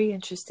a very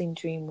interesting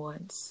dream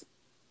once.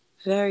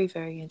 Very,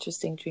 very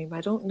interesting dream.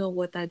 I don't know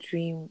what that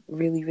dream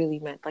really, really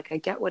meant. Like, I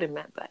get what it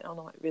meant, but I don't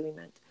know what it really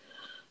meant.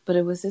 But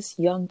it was this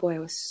young boy. I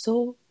was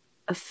so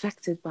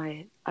affected by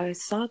it. I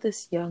saw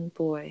this young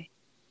boy.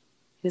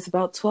 He was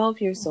about 12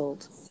 years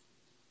old.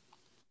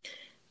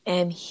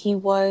 And he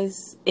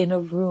was in a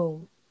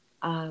room.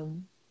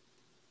 And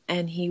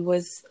he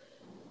was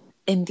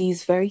in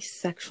these very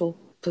sexual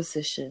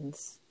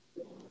positions.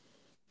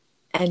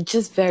 And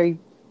just very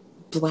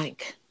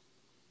blank.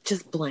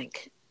 Just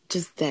blank.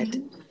 Just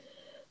dead.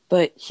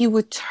 But he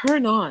would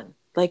turn on,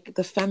 like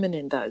the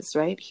feminine does,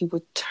 right? He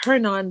would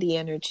turn on the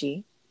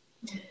energy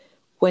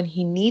when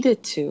he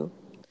needed to,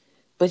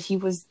 but he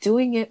was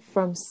doing it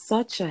from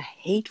such a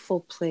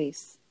hateful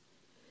place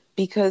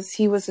because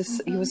he was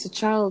a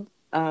child,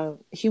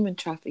 human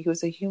traffic. He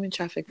was a human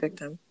traffic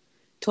victim,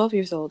 12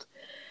 years old,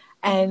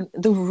 and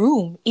the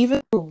room,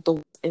 even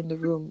in the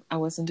room, I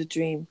was in the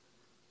dream,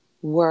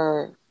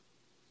 were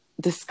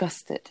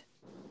disgusted.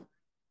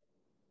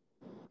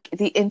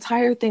 The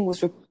entire thing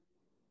was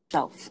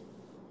self.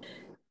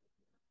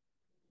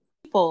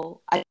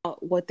 People, I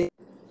thought what they,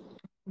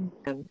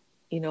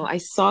 you know, I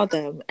saw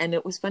them, and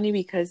it was funny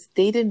because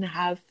they didn't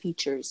have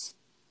features.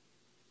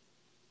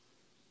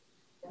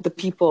 The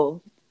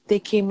people, they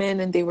came in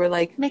and they were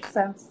like, makes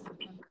sense,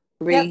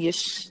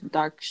 grayish,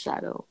 dark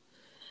shadow,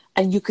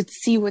 and you could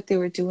see what they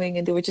were doing,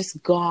 and they were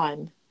just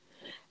gone.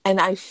 And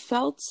I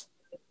felt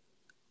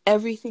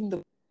everything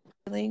the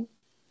feeling,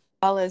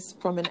 as well as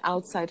from an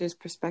outsider's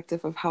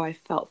perspective of how I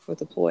felt for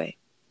the boy.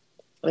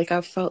 Like,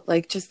 I felt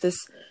like just this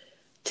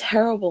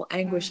terrible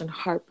anguish and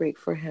heartbreak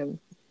for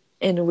him.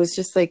 And it was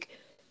just like,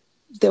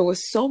 there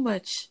was so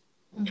much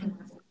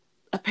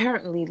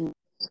apparently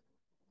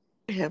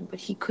him, but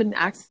he couldn't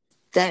act,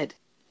 dead.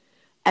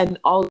 And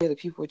all the other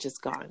people were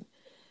just gone.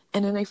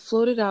 And then I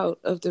floated out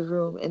of the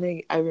room,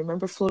 and I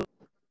remember floating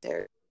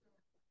there.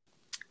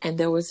 And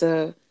there was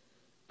a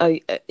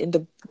in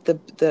the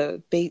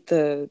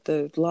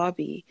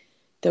lobby,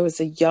 there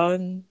was a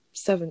young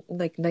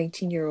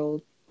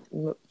 19-year-old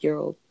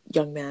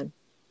young man,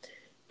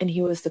 and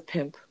he was the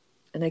pimp,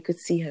 and I could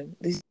see him.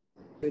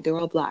 They were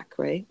all black,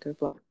 right? They're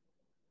black,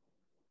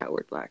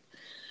 outward black,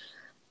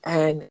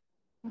 and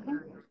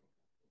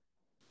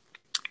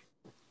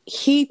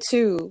he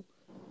too,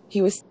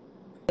 he was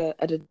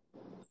at a,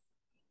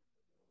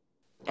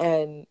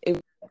 and it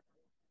was,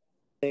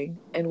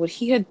 and what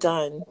he had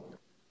done,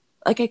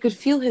 like, I could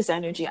feel his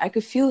energy, I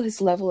could feel his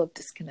level of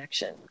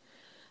disconnection.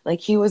 Like,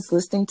 he was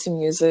listening to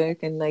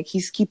music, and like,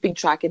 he's keeping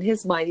track in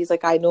his mind. He's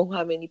like, I know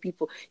how many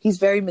people. He's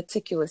very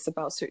meticulous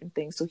about certain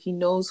things, so he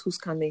knows who's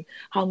coming,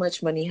 how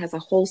much money. He has a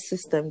whole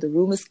system. The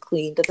room is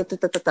clean,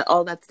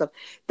 all that stuff.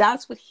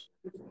 That's what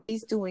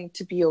he's doing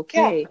to be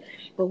okay. Yeah.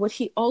 But what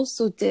he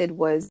also did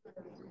was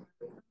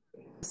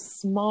a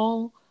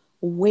small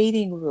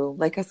waiting room,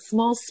 like a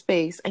small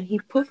space, and he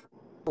put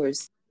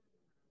flowers.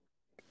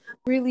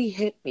 Really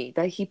hit me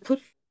that he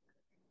put,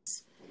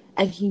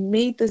 and he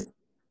made this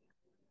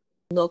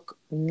look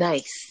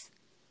nice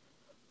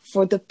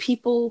for the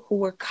people who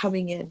were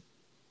coming in.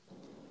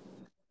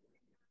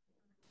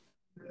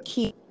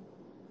 He,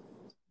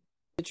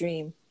 the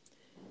dream,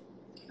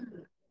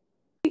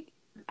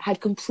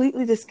 had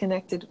completely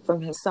disconnected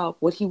from himself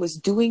what he was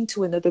doing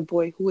to another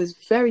boy who was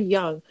very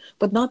young,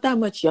 but not that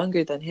much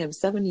younger than him,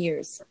 7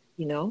 years,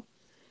 you know?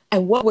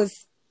 And what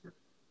was...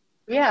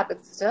 Yeah,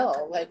 but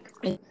still, like,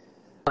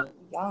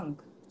 young.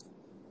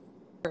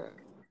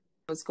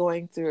 Was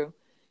going through.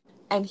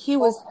 And he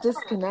was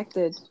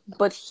disconnected,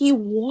 but he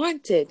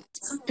wanted,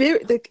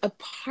 a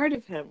part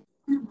of him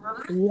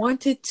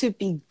wanted to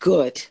be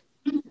good.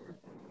 The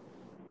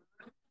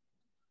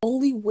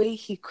only way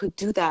he could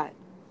do that,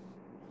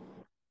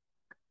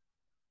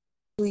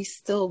 really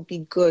still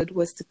be good,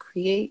 was to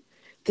create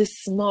this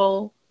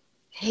small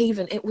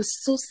haven. It was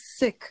so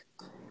sick.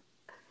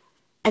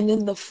 And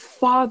then the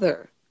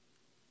father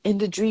in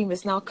the dream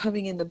is now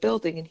coming in the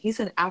building, and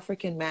he's an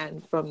African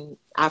man from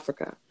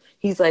Africa.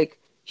 He's like,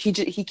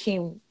 he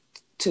came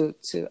to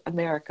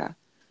America,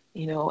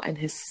 you know, and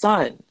his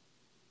son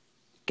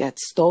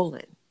gets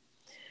stolen.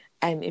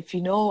 And if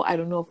you know, I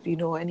don't know if you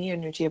know any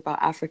energy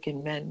about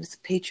African men, it's a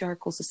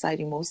patriarchal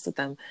society, most of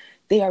them,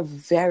 they are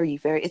very,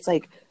 very, it's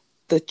like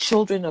the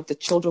children of the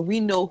children. We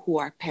know who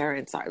our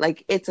parents are.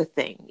 Like, it's a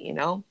thing, you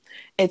know?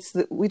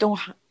 We don't...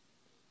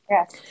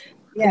 Yes.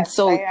 Yes. And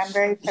so I'm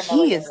very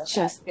familiar he is with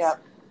just... that.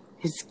 Yep.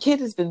 His kid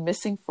has been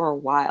missing for a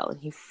while,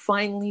 and he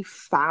finally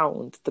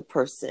found the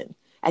person.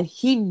 And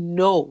he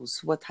knows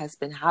what has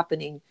been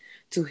happening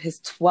to his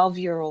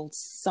 12-year-old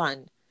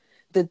son.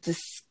 The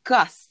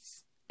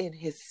disgust in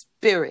his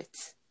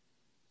spirit.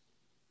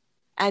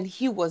 And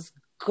he was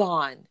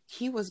gone.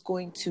 He was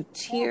going to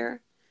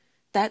tear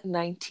that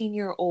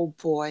 19-year-old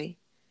boy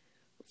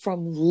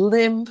from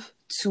limb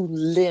to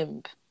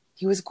limb.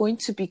 He was going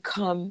to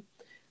become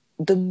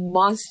the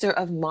monster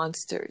of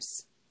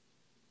monsters.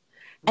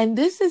 And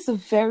this is a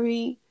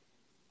very,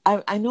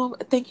 I know,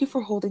 thank you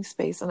for holding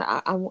space. And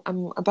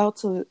I'm about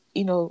to,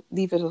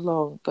 leave it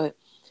alone. But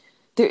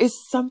there is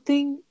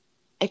something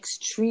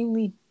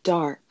extremely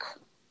dark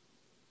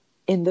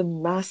in the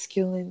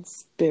masculine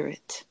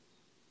spirit.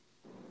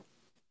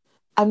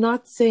 I'm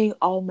not saying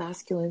all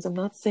masculines. I'm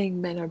not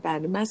saying men are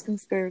bad. The masculine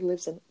spirit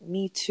lives in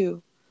me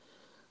too.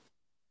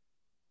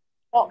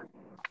 Well,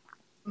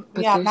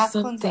 But yeah, there's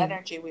masculine's something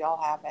energy. We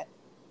all have it.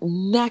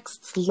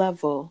 next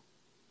level,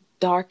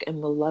 dark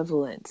and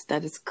malevolent,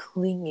 that is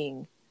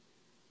clinging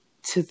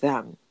to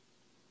them,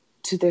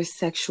 to their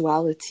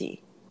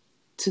sexuality,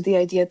 to the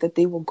idea that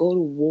they will go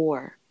to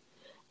war.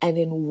 And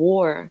in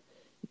war,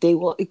 they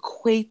will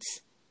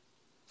equate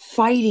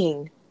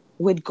fighting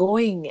with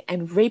going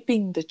and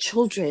raping the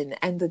children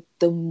and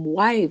the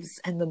wives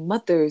and the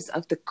mothers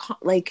of the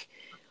like,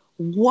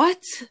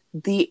 what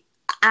the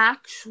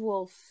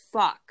actual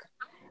fuck?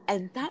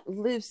 And that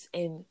lives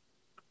in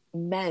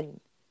men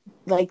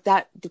like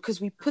that, because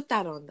we put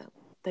that on them.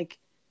 Like,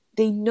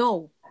 they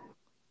know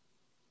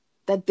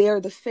that they're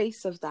the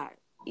face of that,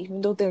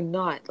 even though they're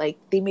not. Like,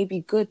 they may be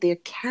good, they're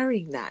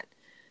carrying that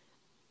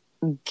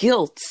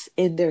guilt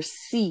in their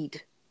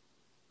seed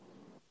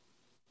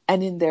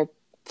and in their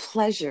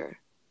pleasure,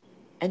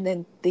 and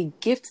then they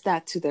gift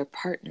that to their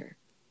partner.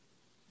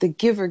 The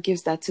giver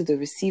gives that to the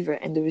receiver,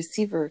 and the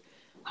receiver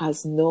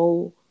has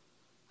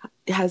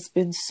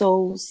been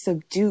so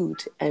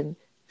subdued and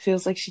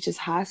feels like she just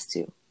has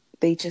to.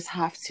 They just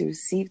have to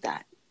receive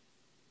that.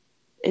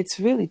 It's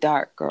really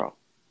dark, girl.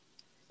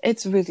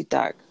 It's really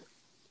dark.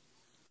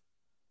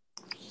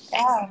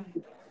 Yeah,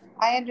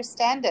 I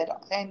understand it,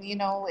 and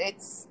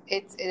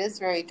it is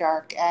very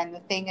dark. And the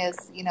thing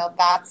is,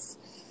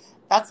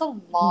 that's a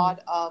lot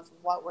of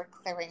what we're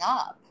clearing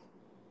up.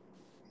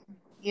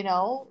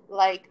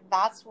 Like,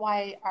 that's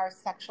why our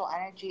sexual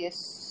energy is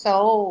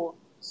so,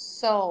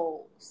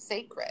 so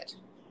sacred.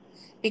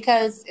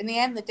 Because in the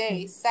end of the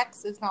day,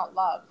 sex is not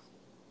love.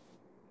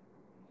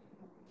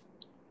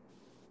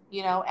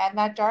 And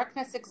that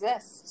darkness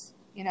exists.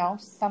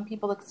 Some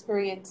people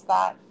experience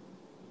that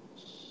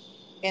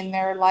in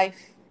their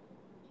life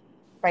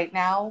right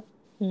now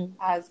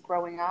as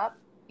growing up.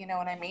 You know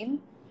what I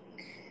mean?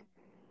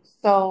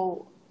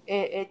 So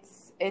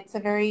it's a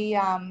very,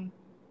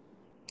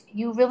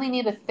 you really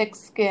need a thick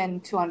skin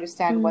to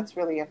understand what's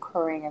really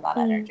occurring in that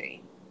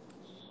energy.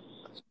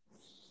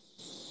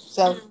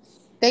 So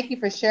thank you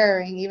for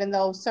sharing, even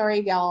though,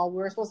 sorry, y'all,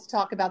 we're supposed to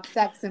talk about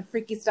sex and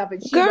freaky stuff.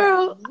 And she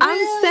girl, really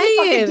I'm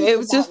saying it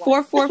was just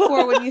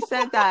 444 when you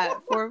said that.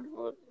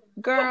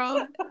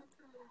 Girl,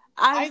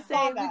 I'm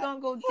saying we're going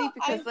to go deep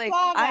because,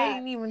 I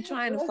ain't even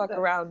trying to fuck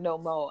around no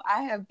more.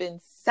 I have been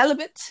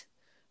celibate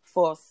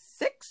for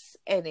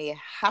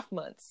 6.5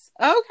 months.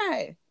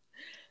 Okay.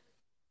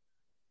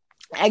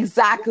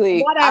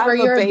 Exactly. Whatever,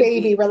 you're a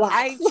baby. Relax.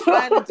 I ain't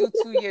trying to do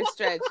 2-year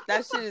stretch.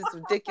 That shit is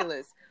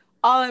ridiculous.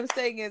 All I'm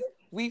saying is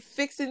we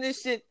fixing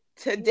this shit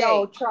today.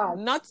 Yo,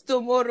 trust. Not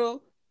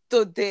tomorrow,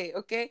 today,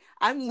 okay?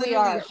 I'm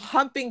literally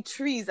humping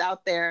trees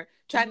out there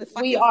trying to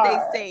fucking stay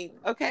sane.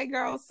 Okay,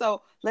 girl?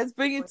 So let's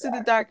bring it to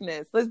the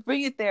darkness. Let's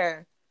bring it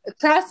there.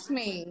 Trust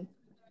me.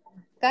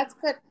 That's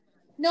good.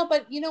 No,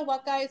 but you know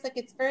what, guys? Like,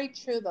 it's very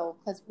true, though,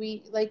 because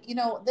we,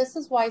 this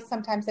is why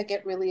sometimes I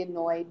get really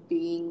annoyed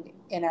being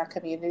in our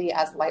community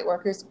as light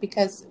workers,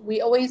 because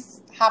we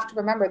always have to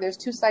remember there's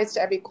two sides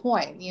to every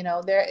coin.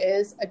 There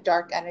is a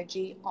dark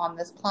energy on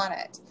this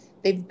planet.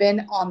 They've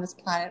been on this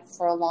planet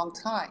for a long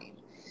time.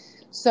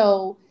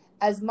 So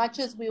as much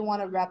as we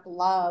want to rep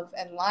love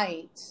and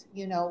light,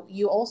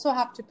 you also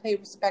have to pay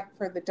respect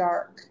for the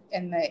dark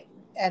and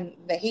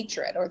the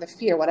hatred or the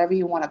fear, whatever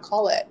you want to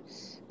call it,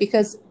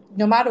 because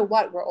no matter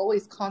what, we're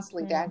always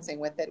constantly dancing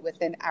with it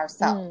within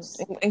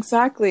ourselves.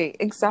 Exactly.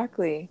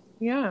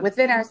 Yeah.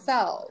 Within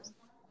ourselves.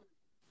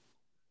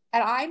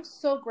 And I'm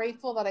so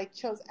grateful that I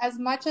chose, as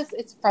much as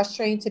it's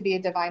frustrating to be a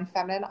divine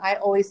feminine, I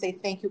always say,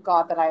 thank you,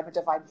 God, that I am a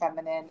divine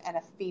feminine and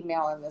a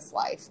female in this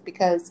life.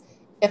 Because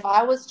if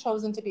I was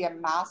chosen to be a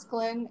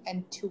masculine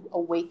and to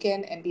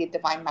awaken and be a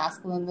divine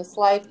masculine in this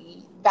life,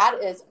 that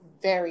is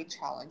very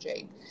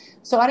challenging.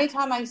 So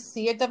anytime I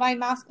see a divine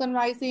masculine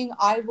rising,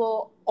 I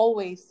will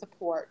always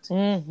support.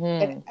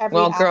 In every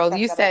well, girl,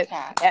 you said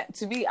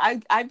to me,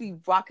 I'd be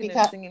rocking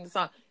and singing the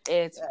song.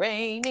 It's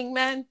raining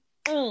men.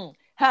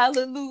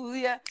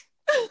 Hallelujah.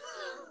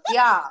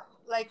 Yeah,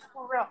 like,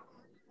 for real.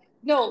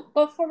 No,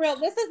 but for real,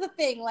 this is the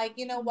thing. Like,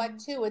 you know what,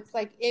 too? It's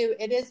like,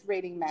 it is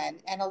raining men,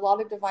 and a lot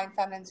of divine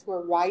feminines who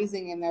are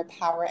rising in their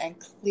power and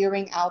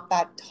clearing out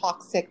that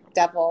toxic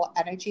devil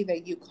energy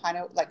that you kind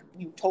of,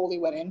 you totally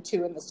went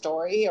into in the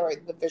story or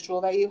the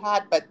visual that you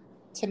had. But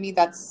to me,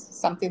 that's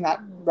something that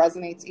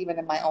resonates even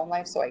in my own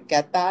life, so I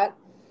get that.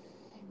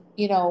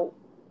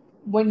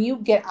 When you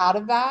get out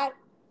of that,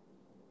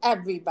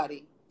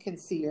 everybody can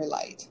see your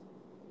light.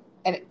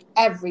 And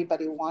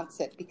everybody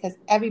wants it because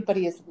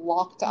everybody is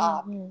locked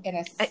up in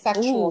a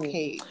sexual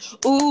cage.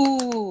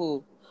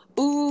 Ooh.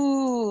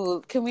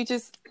 Can we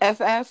just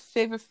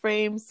favorite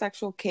frame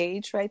sexual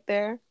cage right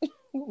there?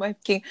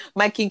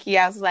 my kinky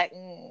ass was like,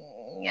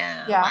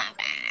 yeah.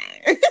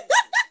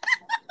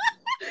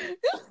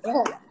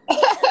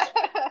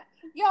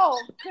 Yo,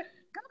 good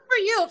for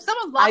you. If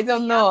someone I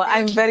don't know.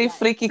 I'm very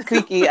freaky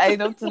clicky. I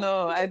don't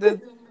know. I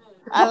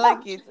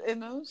like it,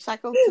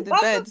 shackled to the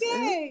bed.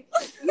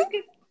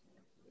 Okay.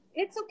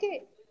 It's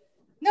okay.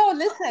 No,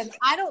 listen,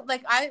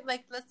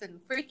 listen,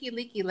 freaky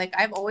leaky, like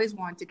I've always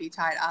wanted to be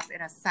tied up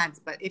in a sense,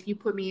 but if you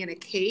put me in a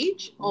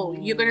cage,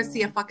 you're gonna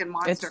see a fucking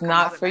monster. It's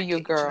not for you,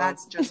 girl.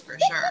 That's just for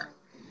sure.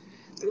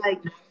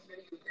 Like,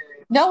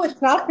 no,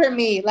 it's not for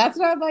me. That's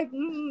what I'm like,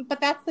 but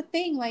that's the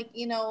thing. Like,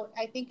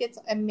 I think it's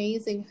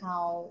amazing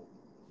how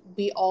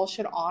we all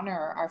should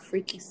honor our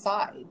freaky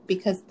side,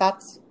 because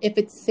if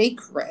it's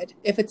sacred,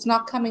 if it's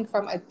not coming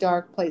from a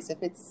dark place,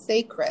 if it's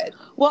sacred,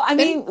 well, I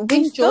mean,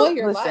 enjoy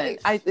your life.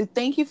 I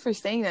thank you for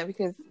saying that,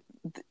 because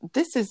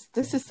this is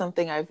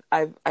something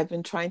I've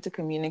been trying to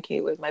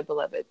communicate with my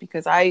beloved,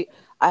 because I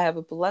have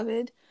a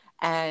beloved,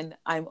 and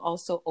I'm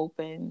also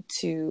open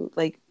to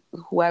like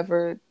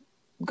whoever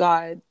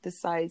God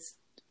decides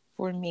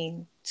for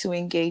me to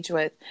engage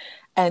with.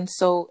 And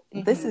so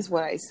this is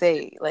what I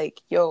say,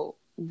 like, yo,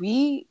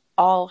 we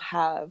all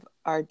have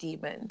our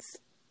demons.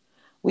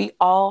 We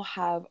all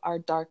have our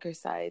darker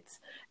sides.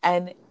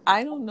 And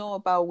I don't know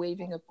about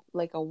waving a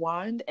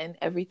wand and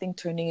everything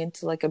turning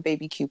into like a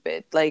baby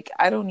Cupid. Like,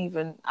 I don't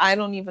even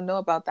know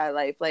about that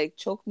life. Like,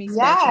 choke me,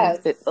 smash me,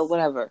 spit, or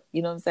whatever.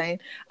 You know what I'm saying?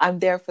 I'm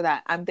there for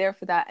that. And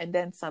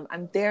then some.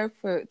 I'm there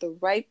for the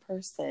right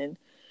person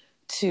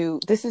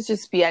this is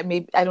just I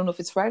don't know if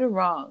it's right or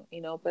wrong,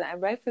 but I'm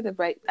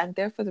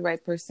there for the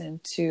right person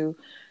to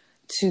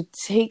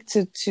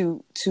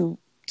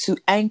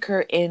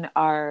anchor in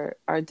our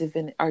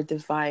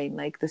divine,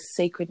 like the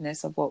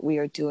sacredness of what we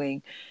are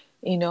doing,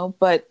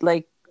 but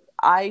like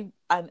I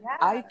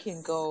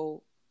can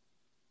go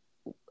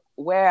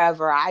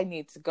wherever I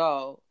need to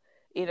go,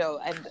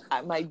 and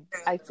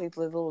I say the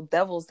little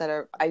devils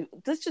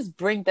let's just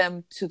bring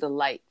them to the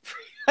light.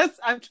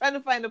 I'm trying to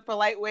find a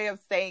polite way of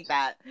saying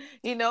that,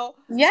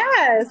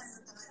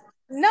 Yes.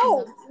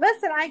 No,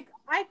 listen, I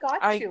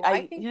got you.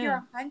 I think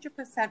you're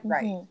 100%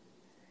 right.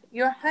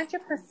 You're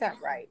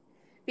 100% right.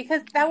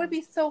 Because that would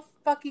be so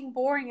fucking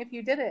boring if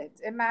you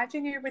didn't.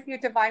 Imagine you're with your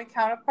divine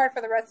counterpart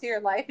for the rest of your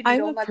life and you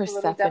don't let the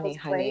little devils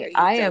play.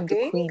 I am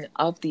the queen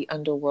of the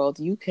underworld.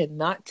 You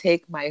cannot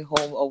take my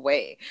home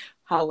away.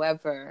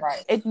 However,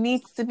 it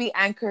needs to be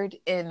anchored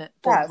in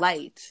the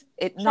light.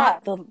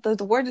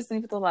 The word isn't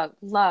even the love.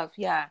 Love,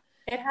 yeah.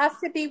 It has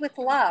to be with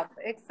love.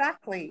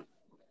 Exactly.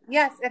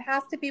 Yes, it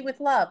has to be with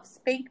love.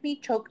 Spank me,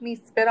 choke me,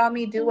 spit on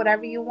me, do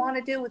whatever you want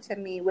to do to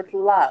me with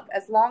love.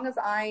 As long as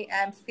I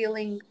am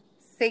feeling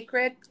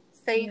sacred,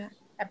 safe,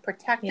 and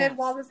protected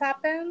while this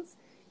happens,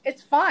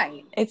 it's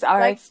fine. It's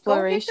our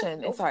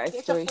exploration. It's our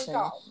exploration.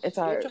 It's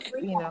our,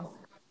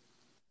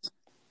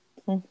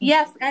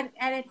 Yes, and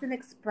it's an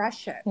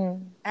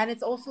expression. And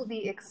it's also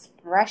the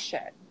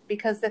expression.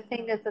 Because the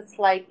thing is, it's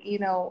like,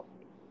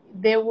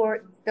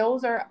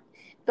 those are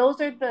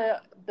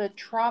the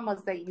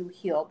traumas that you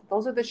healed.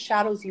 Those are the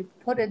shadows you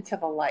put into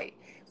the light.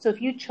 So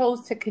if you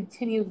chose to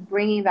continue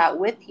bringing that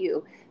with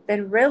you,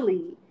 then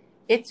really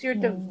it's your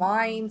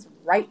divine's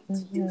right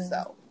to do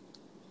so.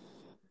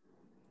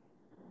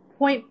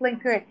 Point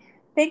blank period.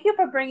 Thank you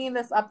for bringing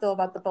this up, though,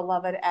 about the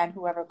beloved and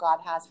whoever God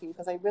has for you,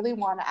 because I really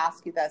want to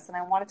ask you this, and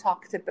I want to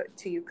talk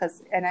to you,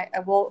 and I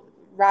will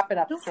wrap it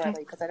up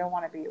shortly, because I don't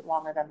want to be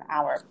longer than an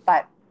hour.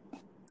 But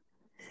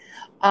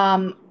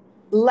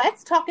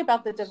let's talk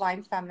about the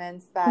divine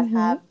feminines that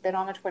have been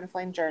on a twin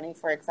flame journey,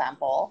 for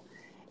example.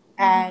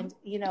 And,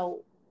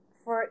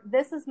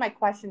 this is my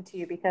question to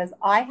you, because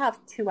I have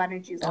two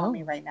energies on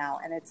me right now,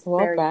 and it's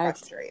very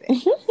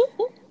frustrating.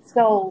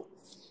 So,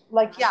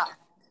 like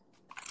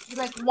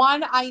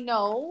one I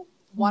know,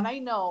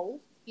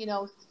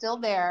 still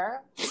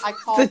there. I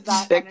call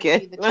that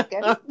energy the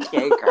chicken.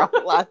 Okay,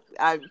 girl.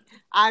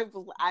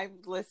 I'm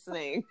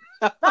listening.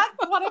 That's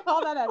what I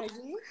call that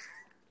energy.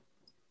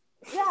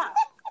 Yeah,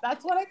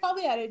 that's what I call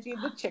the energy,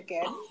 the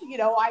chicken.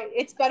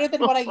 It's better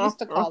than what I used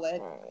to call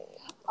it.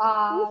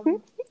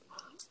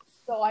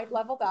 So I've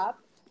leveled up.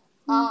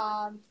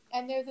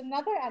 And there's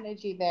another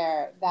energy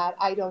there that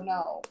I don't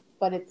know,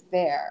 but it's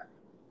there.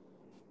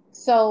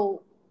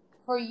 So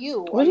for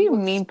you, what do you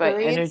mean by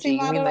energy?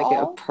 You mean like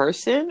a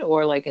person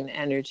or like an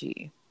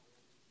energy?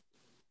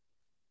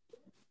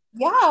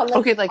 Yeah, like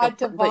okay, like a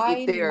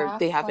divine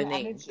they have a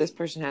name. Energy. This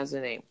person has a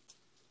name.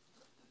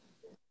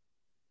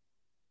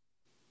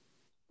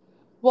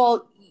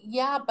 Well,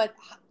 yeah, but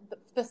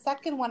the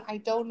second one, I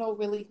don't know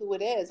really who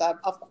it is.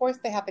 Of course,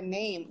 they have a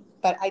name,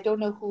 but I don't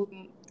know who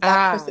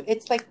that person.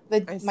 It's like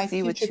my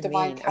future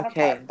divine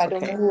counterpart. But I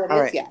don't know who it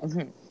is yet.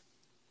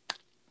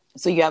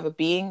 So you have a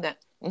being that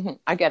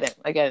I get it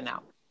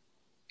now.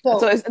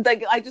 So it's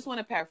like, I just want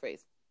to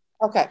paraphrase.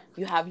 Okay.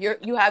 You have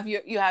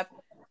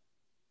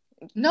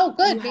No, you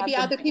good. have Maybe the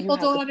other you people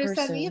have the don't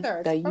understand person either.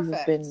 It's that you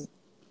have perfect. been,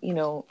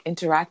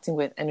 interacting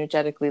with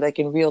energetically, like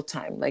in real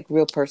time, like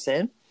real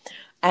person.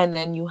 And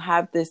then you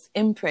have this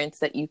imprint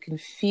that you can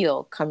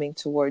feel coming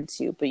towards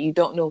you, but you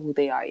don't know who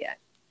they are yet.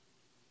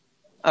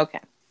 Okay.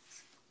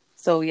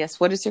 So yes,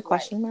 what is your Right.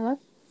 question, my love?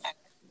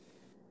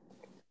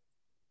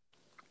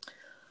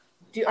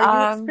 Are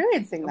you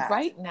experiencing that?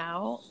 Right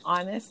now,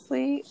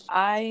 honestly,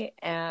 I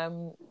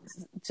am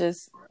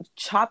just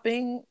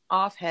chopping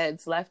off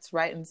heads left,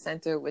 right, and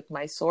center with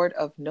my sword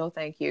of no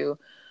thank you,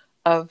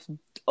 of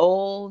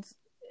old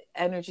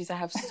energies. I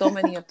have so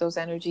many of those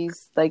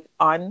energies like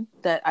on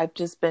that I've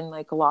just been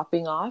like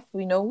lopping off,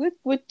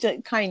 with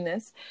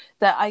kindness,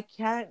 that I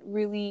can't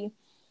really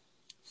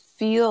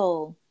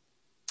feel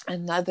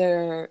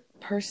another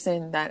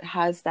person that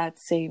has that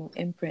same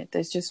imprint.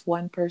 There's just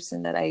one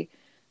person that I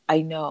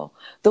know.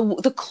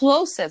 The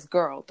closest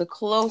girl,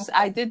 Okay.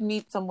 I did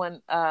meet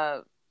someone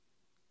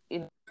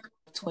in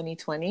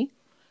 2020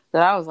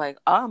 that I was like,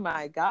 oh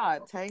my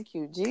God, thank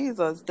you,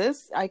 Jesus.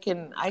 This I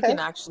can Okay.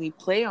 actually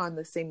play on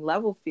the same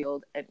level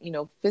field and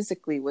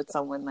physically with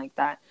someone like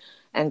that.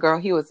 And girl,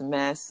 he was a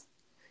mess.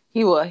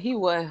 He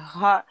was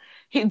hot.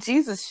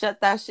 Jesus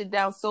shut that shit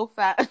down so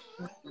fast.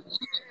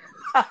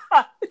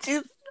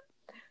 Jesus,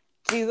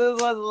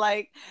 Jesus was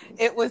like,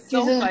 it was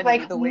so Jesus is funny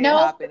like, the way it nope,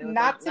 happened. It was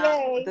like, not nah,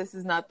 today. this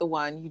is not the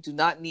one. You do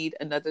not need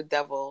another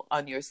devil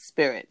on your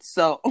spirit.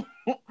 So,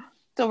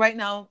 so right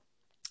now,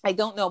 I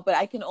don't know, but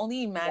I can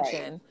only Right.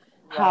 imagine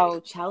Right. how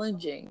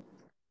challenging,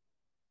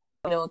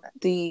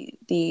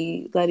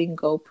 the letting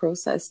go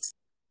process.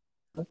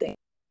 Something.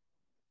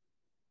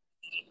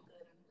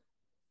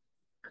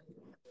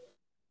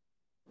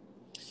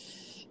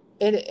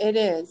 It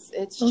is.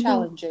 It's Hello,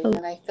 challenging, hello.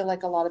 and I feel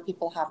like a lot of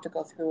people have to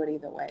go through it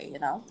either way, you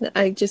know?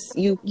 I just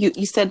you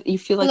said you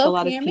feel like a Hello,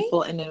 lot can you of hear me?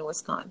 people, and then it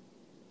was gone.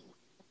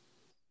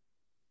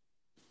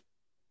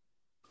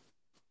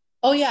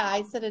 Oh yeah,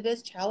 I said it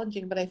is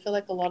challenging, but I feel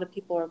like a lot of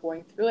people are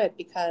going through it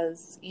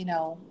because,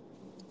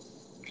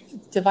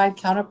 divine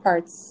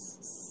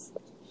counterparts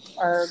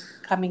are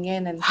coming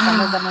in and some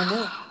of them are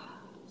new.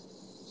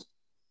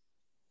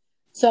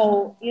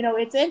 So,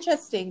 it's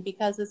interesting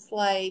because it's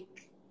like,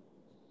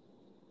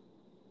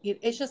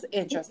 it's just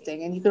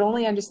interesting. And you can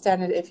only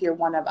understand it if you're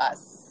one of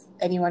us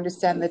and you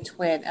understand the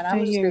twin. And I I'm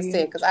just hear going to say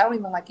you. it because I don't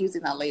even like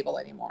using that label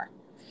anymore.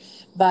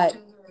 But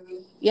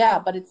yeah,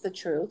 but it's the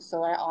truth.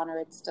 So I honor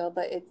it still.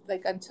 But it's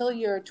like until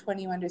you're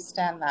 20, you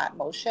understand that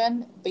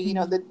motion. But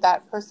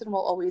that person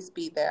will always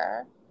be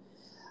there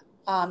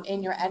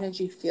in your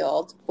energy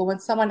field. But when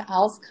someone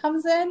else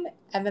comes in,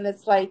 and then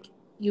it's like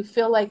you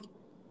feel like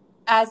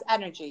as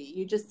energy,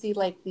 you just see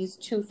like these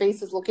two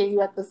faces looking at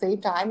you at the same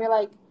time. You're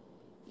like,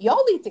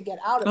 y'all need to get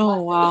out of my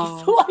Oh face.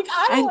 wow. Like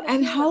I don't want to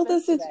And deal with how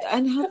this does it today.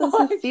 and how does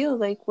it Like, feel?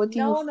 Like what do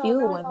you no, no, feel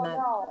no, no,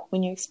 no.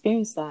 when you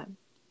experience that?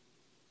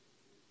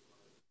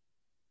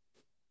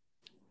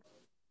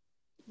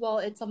 Well,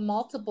 it's a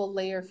multiple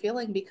layer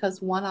feeling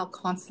because one, I'll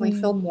constantly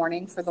feel Mm.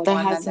 mourning for the That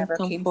one that hasn't never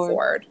come came forward.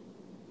 forward.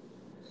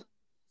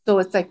 So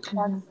it's like Mm-hmm.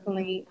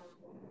 constantly,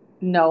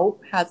 no,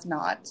 has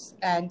not,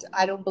 and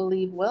I don't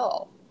believe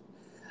will.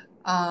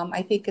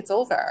 I think it's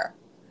over.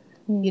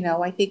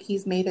 Mm. I think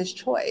he's made his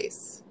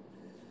choice.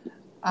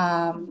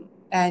 And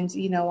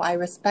I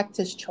respect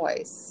his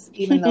choice,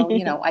 even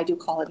though I do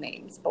call it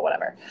names, but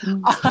whatever.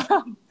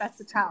 Mm. That's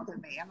the child in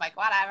me. I'm like,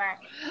 whatever.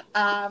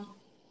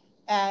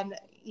 And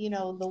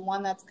the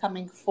one that's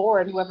coming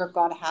forward, whoever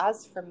God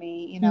has for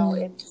me,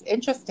 Mm. it's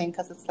interesting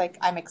because it's like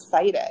I'm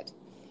excited,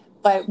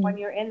 but when Mm.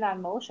 you're in that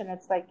motion,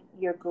 it's like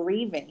you're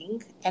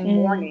grieving and Mm.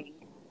 mourning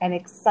and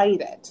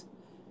excited,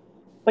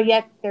 but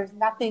yet there's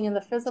nothing in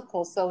the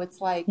physical, so it's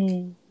like,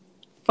 Mm.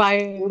 Fire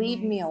and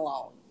leave me ice.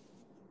 alone.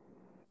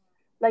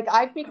 Like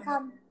I've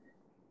become,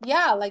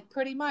 yeah, like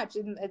pretty much,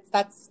 and it's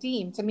that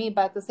steam to me.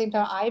 But at the same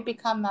time, I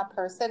become that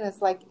person.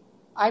 It's like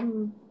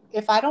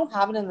if I don't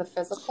have it in the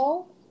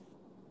physical,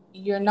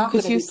 you're not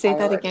going Could to you be say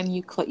that again?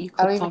 priority. You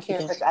I don't clicked even off care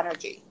if again. it's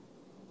energy.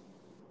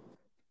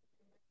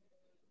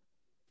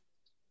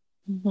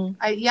 Mm-hmm.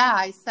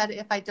 I said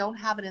if I don't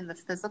have it in the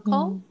physical,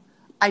 Mm.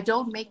 I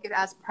don't make it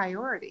as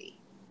priority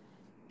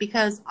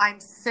because I'm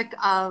sick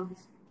of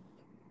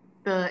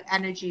the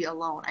energy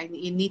alone. It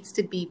needs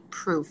to be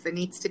proof. It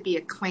needs to be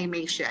a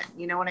claimation.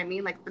 You know what I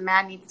mean? Like the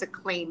man needs to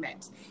claim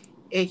it.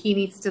 He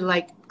needs to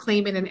like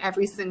claim it in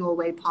every single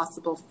way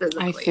possible I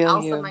physically. feel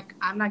Also, I'm you. like,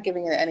 I'm not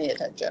giving it any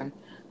attention.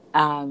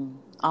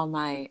 All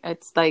night.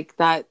 It's like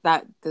that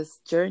this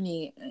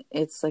journey,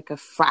 it's like a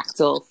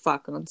fractal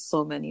fuck on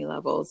so many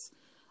levels.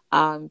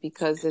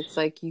 Because it's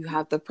like you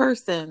have the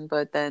person,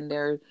 but then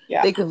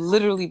Yeah. they could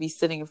literally be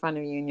sitting in front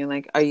of you and you're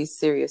like, are you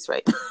serious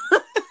right now?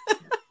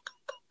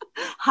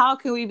 How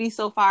can we be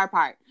so far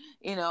apart?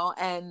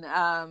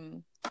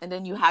 And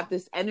then you have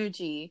this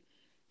energy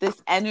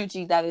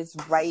that is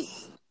right,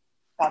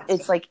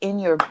 it's like in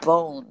your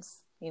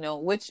bones,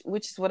 which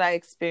is what I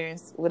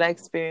experienced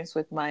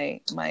with my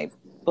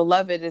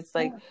beloved. It's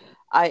like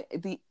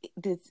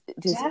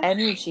this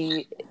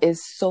energy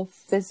is so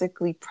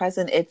physically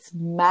present, it's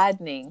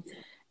maddening.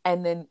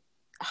 And then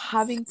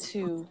having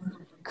to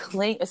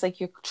claim, it's like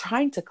you're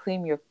trying to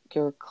claim your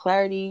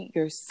clarity,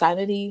 your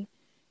sanity.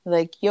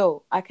 Like,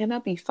 yo, I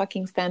cannot be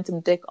fucking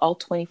phantom dick all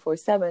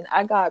 24/7.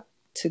 I got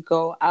to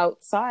go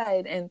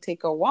outside and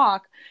take a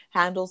walk,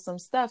 handle some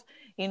stuff,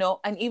 you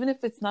know. And even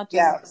if it's not just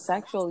Yes.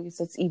 sexual use,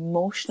 it's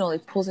emotional,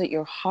 it pulls at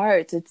your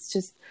heart. It's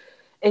just,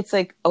 it's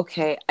like,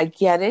 okay, I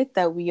get it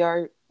that we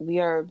are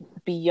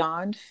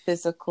beyond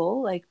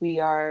physical, like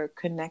we are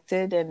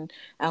connected, and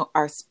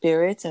our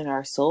spirits and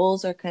our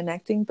souls are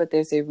connecting, but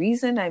there's a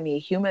reason I'm a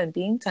human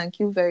being. Thank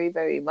you very,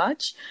 very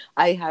much.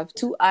 I have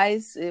two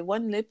eyes,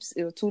 one lips,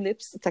 two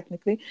lips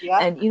technically,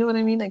 Yep. and you know what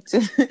I mean, like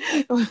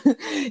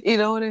you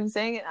know what I'm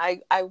saying.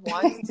 I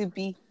want to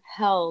be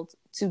held,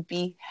 to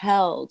be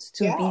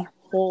Yeah.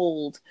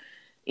 whole,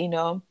 you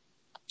know,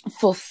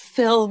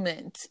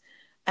 fulfillment.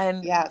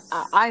 And Yes.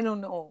 I don't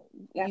know.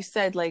 Yeah. You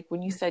said, like,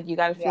 when you said you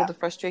got to feel Yeah. the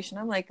frustration,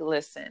 I'm like,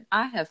 listen,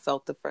 I have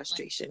felt the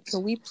frustration.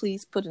 Can we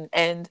please put an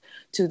end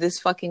to this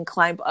fucking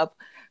climb up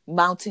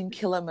Mountain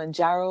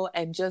Kilimanjaro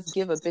and just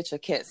give a bitch a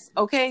kiss?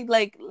 Okay?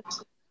 Like,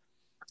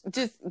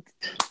 just,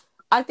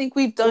 I think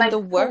we've done the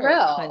Like for work,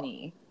 real.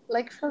 honey.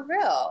 Like for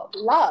real.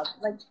 Love.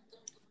 Like,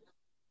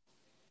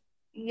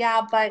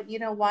 yeah, but you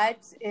know what?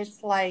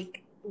 It's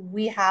like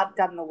we have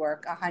done the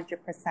work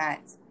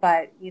 100%,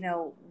 but you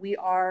know, we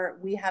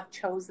have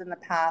chosen the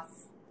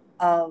path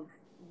of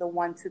the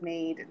ones who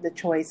made the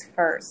choice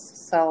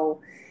first. So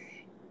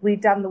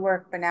we've done the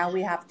work, but now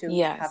we have to have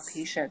Yes.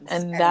 patience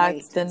And and that's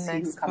wait the and see who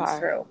next comes part.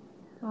 through.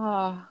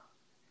 Oh.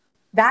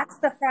 That's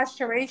the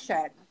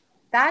frustration.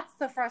 That's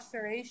the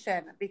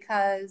frustration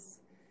because,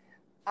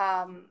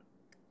 um,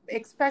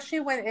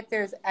 especially when if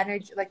there's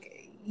energy,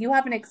 like you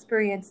haven't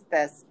experienced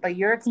this, but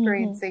you're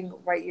experiencing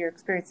what you're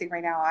experiencing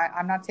right now.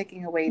 I'm not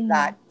taking away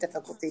that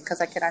difficulty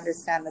because I can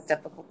understand the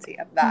difficulty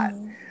of that,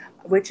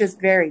 which is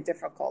very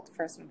difficult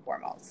first and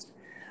foremost.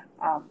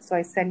 So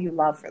I send you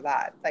love for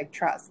that. Like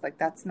trust, like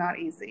that's not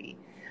easy.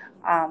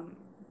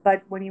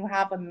 But when you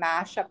have a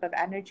mashup of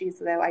energies,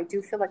 though, I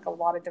do feel like a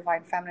lot of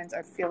divine feminines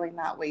are feeling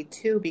that way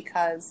too,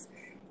 because,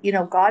 you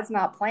know, God's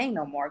not playing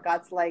no more.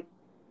 God's like,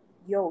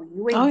 yo,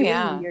 you ain't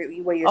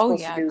doing what you're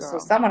supposed to do, so Girl,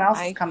 someone else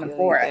is I coming feel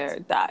you for it. there.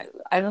 That,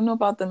 I don't know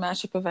about the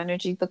mashup of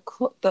energy.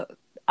 The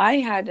I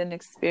had an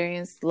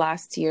experience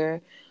last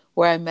year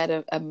where I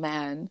met a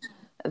man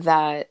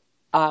that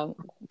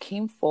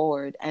came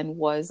forward and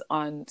was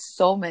on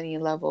so many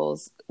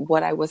levels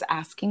what I was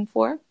asking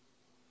for.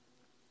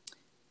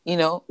 You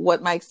know,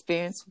 what my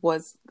experience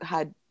was,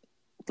 had,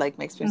 like,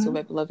 my experience with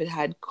my beloved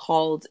had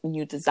called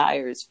new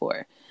desires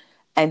for.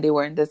 And they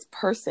weren't this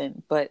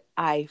person, but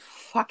I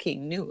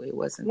fucking knew it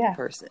wasn't the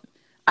person.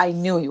 I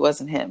knew he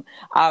wasn't him.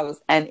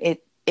 And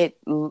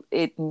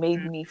it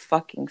made me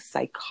fucking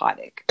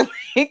psychotic.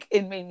 Like,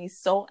 it made me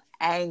so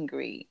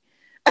angry.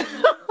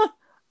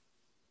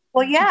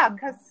 Well, yeah,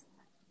 because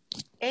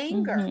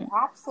anger,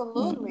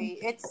 absolutely.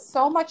 It's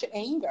so much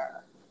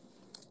anger.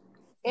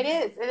 It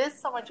is. It is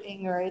so much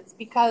anger. It's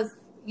because,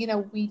 you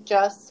know, we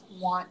just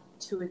want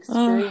to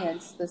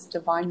experience this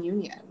divine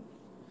union.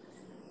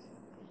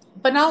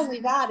 But not only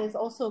that, is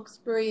also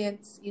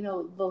experience, you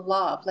know, the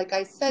love. Like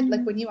I said,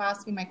 like when you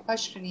asked me my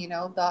question, you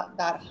know,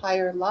 that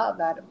higher love,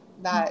 that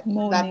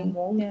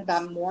Moaning, yes.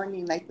 that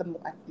mourning, like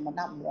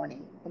not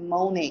mourning, the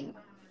moaning,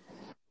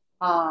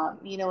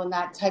 you know, and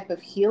that type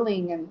of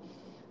healing, and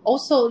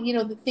also, you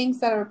know, the things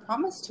that are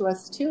promised to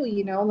us too.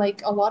 You know,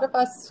 like a lot of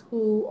us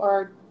who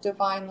are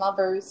divine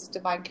lovers,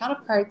 divine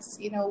counterparts,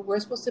 you know, we're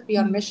supposed to be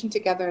on mission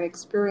together and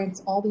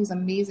experience all these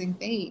amazing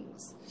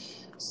things.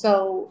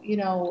 So, you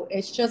know,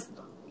 it's just,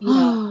 you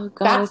know,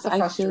 Goddess, that's the I feel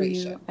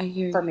frustration you. I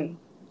hear for you. me.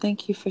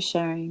 Thank you for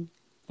sharing.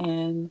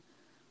 And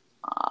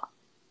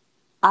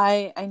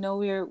I know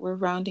we're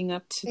rounding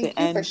up to Thank the you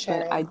for end, but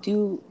sharing.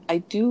 I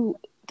do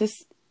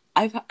this.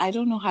 I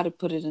don't know how to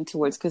put it into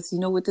words, because, you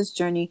know, with this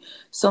journey,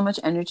 so much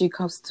energy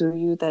comes through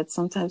you that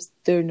sometimes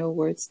there are no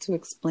words to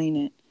explain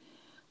it.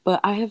 But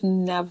I have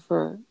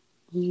never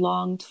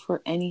longed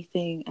for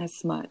anything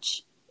as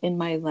much in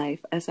my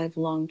life as I've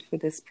longed for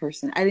this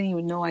person. I didn't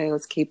even know I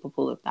was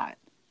capable of that.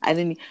 I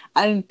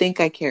didn't think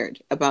I cared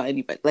about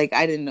anybody. Like,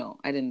 I didn't know.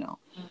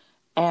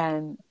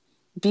 And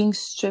being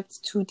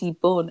stripped to the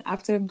bone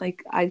after,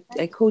 like, I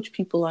coach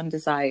people on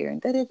desire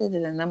and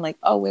and I'm like,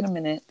 oh, wait a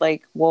minute,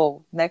 like,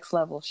 whoa, next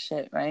level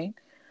shit, right?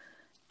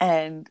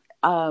 And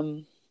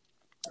I'm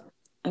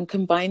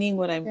combining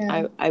what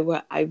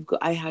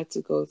I had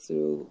to go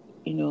through,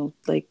 you know,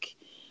 like,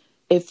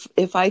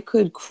 if I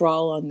could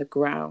crawl on the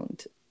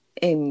ground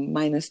in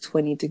minus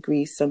 20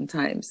 degrees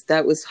sometimes,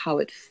 that was how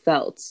it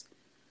felt,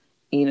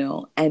 you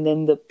know. And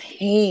then the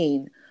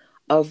pain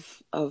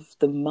of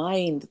the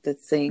mind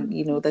that's saying,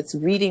 you know, that's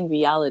reading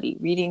reality,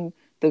 reading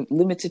the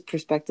limited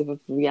perspective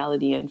of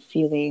reality, and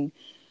feeling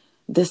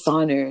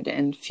dishonored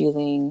and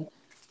feeling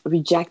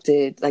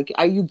rejected. Like,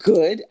 are you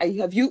good?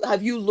 Have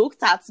you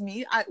looked at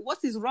me? What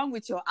is wrong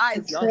with your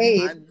eyes, young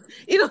man?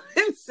 You know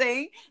what I'm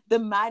saying? The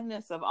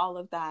madness of all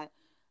of that.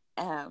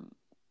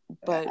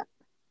 But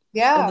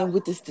and then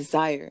with this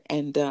desire,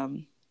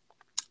 and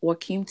what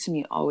came to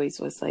me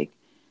always was like,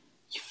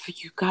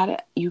 you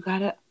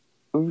gotta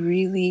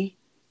really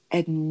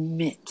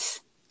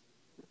admit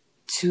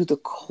to the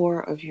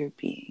core of your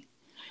being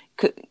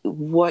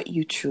what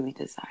you truly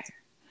desire.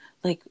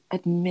 Like,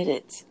 admit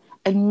it.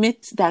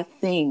 Admit that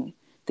thing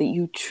that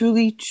you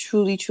truly,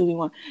 truly, truly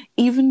want.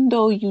 Even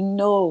though you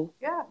know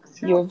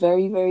you're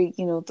very, very,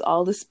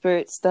 all the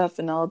spirit stuff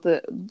and all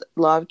the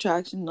law of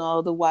attraction and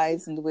all the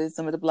whys and the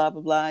wisdom of the blah,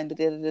 blah, blah, and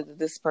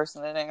this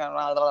person.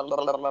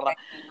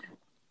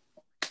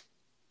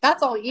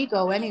 That's all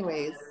ego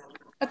anyways.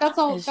 But that's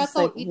all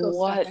like, ego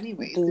stuff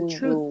anyways. The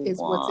truth is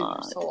what's in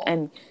your soul.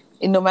 And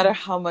no matter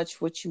how much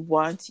what you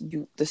want,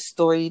 the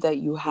story that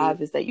you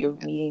have is that you're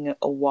meeting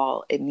a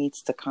wall. It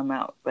needs to come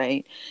out,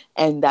 right?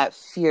 And that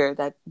fear,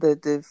 that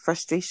the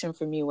frustration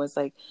for me was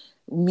like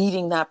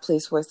meeting that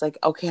place where it's like,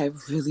 okay, I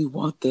really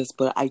want this,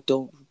 but I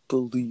don't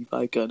believe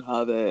I can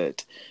have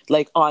it.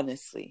 Like,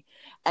 honestly.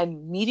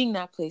 And meeting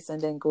that place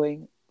and then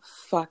going,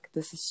 fuck,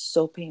 this is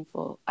so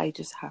painful. I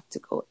just have to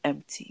go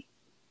empty.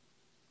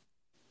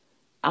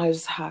 I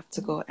just have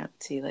to go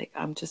empty. Like,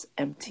 I'm just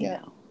empty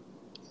now.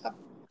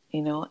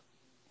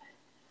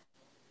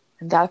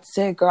 And that's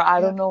it, girl. I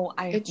don't know.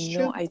 I have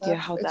no idea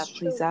how that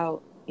plays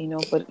out,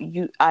 but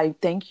I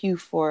thank you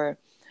for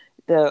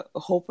the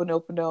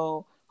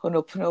Ho'oponopono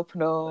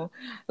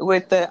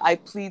with the I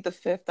plead the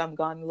fifth. I'm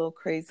gone a little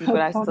crazy, but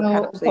I still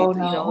kind of played,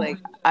 like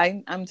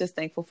I'm just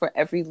thankful for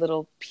every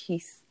little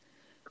piece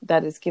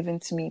that is given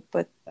to me.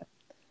 But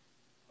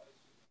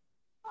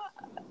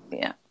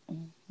yeah.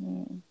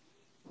 Mm-hmm.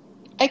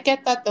 I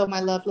get that though, my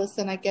love.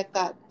 Listen, I get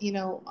that.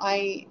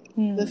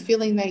 The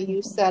feeling that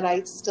you said,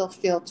 I still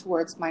feel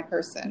towards my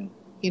person,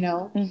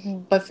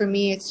 Mm-hmm. But for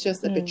me, it's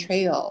just a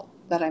betrayal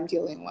that I'm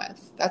dealing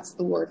with. That's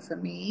the word for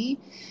me.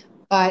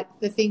 But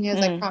the thing is,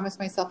 I promise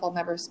myself I'll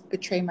never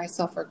betray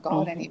myself or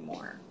God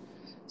anymore.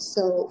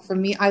 So for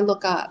me, I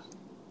look up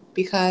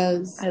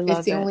because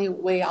it's the only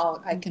way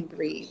I can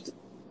breathe.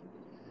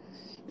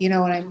 You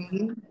know what I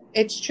mean?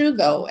 It's true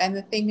though. And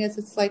the thing is,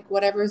 it's like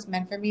whatever is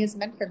meant for me is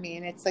meant for me.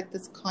 And it's like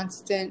this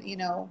constant,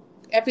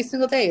 every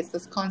single day, it's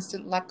this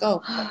constant let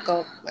go, let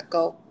go, let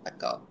go, let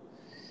go.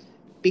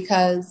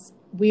 Because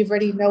we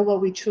already know what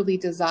we truly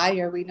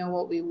desire. We know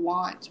what we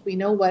want. We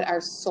know what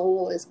our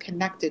soul is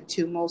connected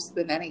to most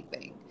than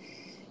anything,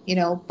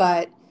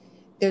 but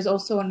there's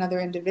also another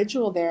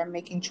individual there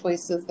making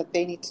choices that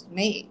they need to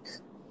make.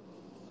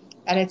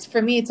 And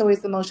for me, it's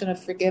always the motion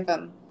of forgive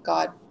him,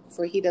 God,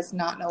 for he does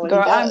not know what he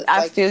does.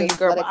 I feel you,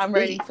 girl, but I'm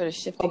ready for the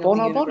shifting of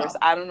the universe.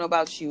 I don't know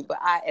about you, but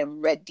I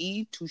am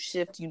ready to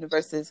shift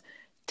universes.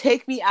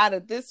 Take me out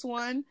of this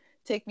one.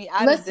 Take me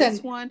out of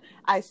this one.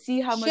 I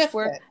see how much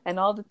work and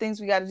all the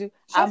things we got to do.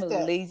 I'm a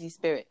lazy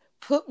spirit.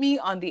 Put me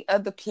on the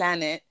other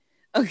planet,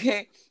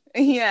 okay?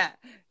 Yeah,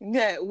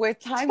 where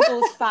time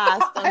goes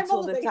fast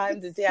until the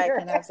time the day I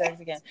can have sex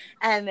again.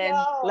 And then,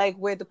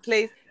 where the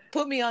place...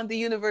 Put me on the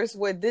universe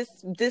where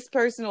this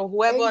person or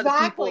whoever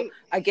other people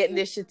are getting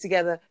this shit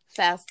together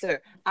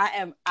faster. I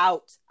am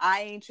out.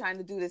 I ain't trying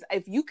to do this.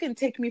 If you can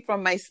take me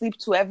from my sleep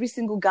to every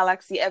single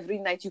galaxy every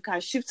night, you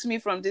can shift me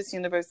from this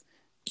universe.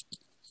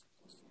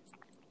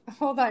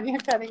 Hold on, you're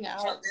cutting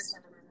out.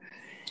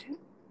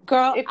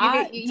 Girl, do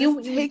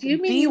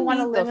you mean you want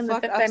to live in the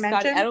fifth dimension?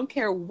 Scotty. I don't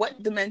care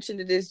what dimension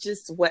it is,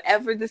 just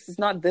whatever. This is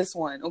not this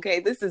one,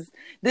 okay? This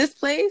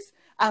place,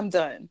 I'm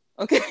done,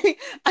 okay?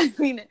 I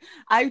mean,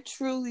 I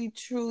truly,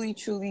 truly,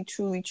 truly,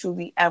 truly,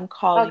 truly am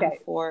calling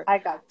for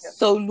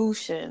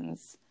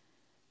solutions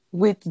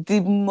with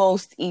the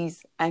most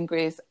ease and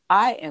grace.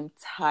 I am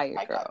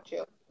tired, girl. Got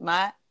you.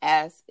 My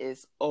ass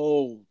is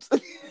old.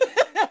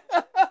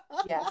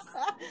 Yes.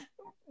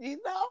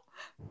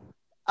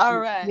 All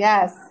right.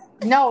 Yes.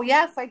 No,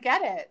 yes, I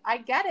get it.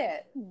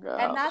 Girl.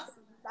 And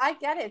I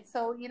get it.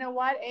 So, you know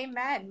what?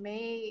 Amen.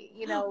 May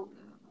you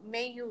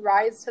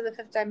rise to the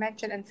fifth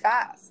dimension and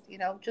fast.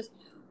 Just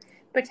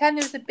pretend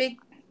there's a big,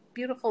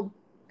 beautiful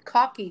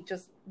cocky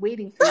just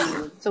waiting for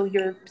you. So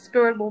your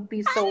spirit won't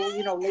be so,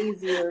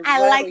 lazy or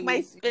I like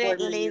my spirit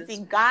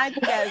lazy. God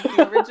says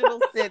the original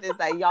sin is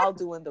that y'all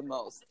doing the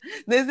most.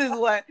 This is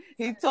what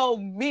he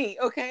told me,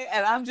 okay?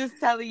 And I'm just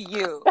telling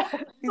you.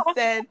 He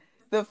said,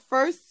 the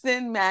first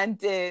sin man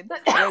did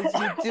was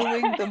you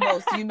doing the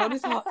most. You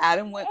notice how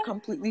Adam went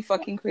completely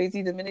fucking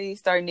crazy the minute he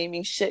started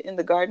naming shit in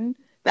the garden?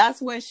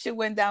 That's when shit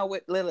went down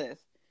with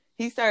Lilith.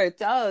 He started,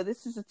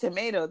 this is a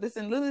tomato.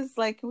 And Lilith's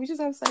like, can we just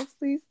have sex,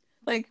 please?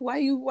 Like, why?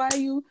 Yeah,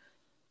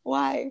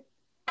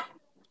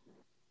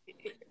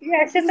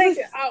 she's like,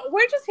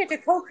 we're just here to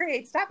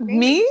co-create. Stop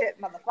naming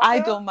shit, motherfucker. I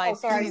don't mind.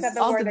 Please,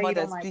 all the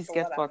mothers, please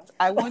get fucked.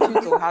 I want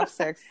you to have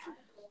sex.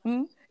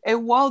 A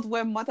world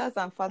where mothers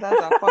and fathers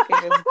are fucking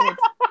is good.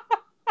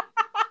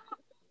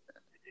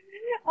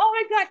 Oh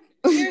my God,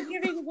 you're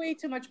giving way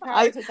too much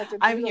power to such a beautiful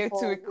I'm here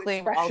to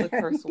reclaim all the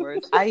curse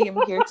words. I am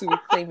here to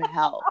reclaim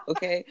hell,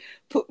 okay?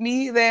 Put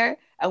me there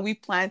and we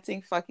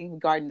planting fucking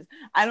gardens.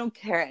 I don't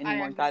care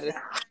anymore, goddess.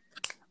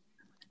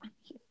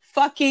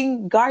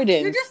 Fucking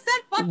gardens. You just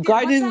said fucking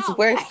gardens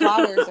where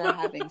flowers are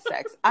having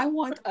sex. I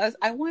want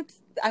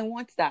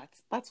that.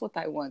 That's what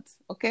I want,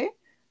 okay?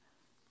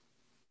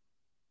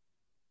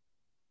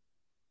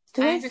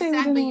 Did I I say we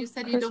understand, but you didn't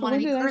said you curse? don't When want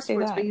any did I curse say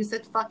words, but that? you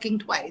said fucking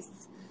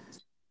twice.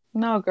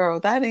 No, girl,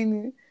 that ain't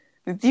you.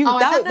 Oh, I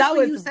thought that's That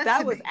what you said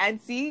to was me.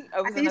 Angie. It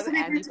I was thought you another said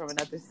it. Angie from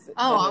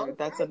Oh, another.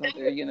 That's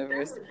another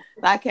universe.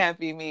 That can't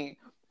be me.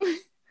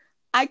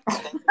 I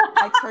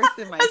curse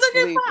in my that's a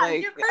good sleep. one.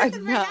 Like You're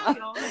cursing right nah, now,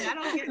 yo. Honey, I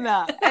don't get it.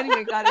 nah.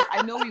 Anyway, goddess,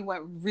 I know we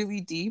went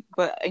really deep,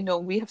 but I know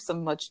we have so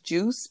much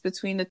juice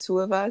between the two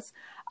of us.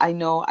 I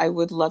know I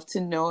would love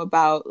to know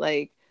about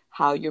like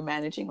how you're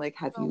managing. Like,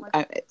 have So you?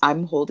 much.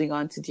 I'm holding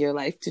on to dear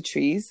life to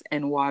trees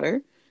and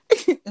water.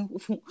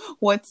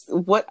 What?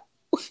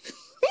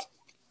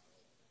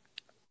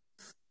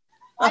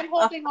 I'm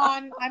holding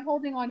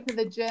on to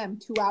the gym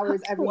 2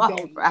 hours every Well,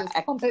 day. brag.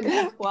 Just pumping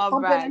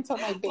until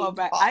my Well, veins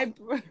brag. pop.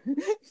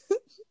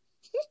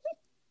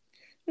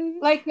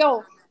 Like,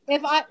 yo,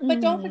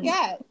 but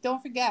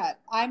don't forget,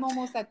 I'm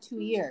almost at 2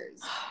 years.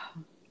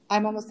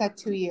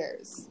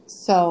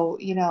 So,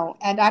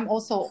 and I'm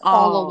also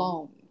all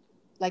alone.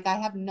 Like, I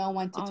have no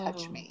one to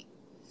touch me.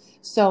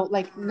 So,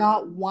 like,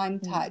 not one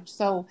touch.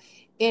 So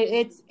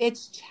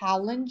it's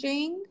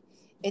challenging.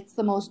 It's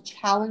the most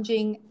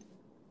challenging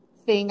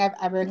thing I've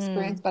ever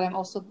experienced, but I'm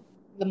also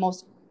the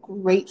most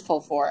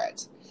grateful for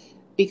it,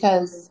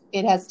 because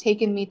it has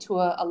taken me to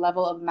a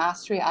level of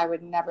mastery I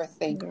would never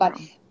think. But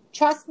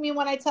trust me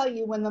when I tell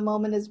you, when the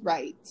moment is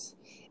right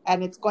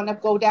and it's going to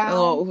go down,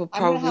 we'll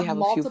I'm going to probably have a few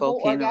multiple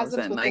volcanoes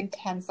orgasms and within like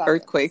 10 seconds.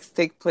 earthquakes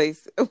take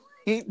place.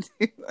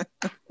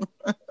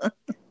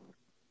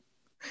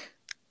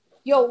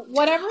 Yo,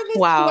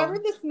 whoever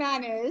this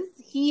man is,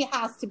 he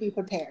has to be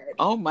prepared.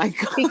 Oh my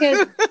God.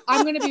 Because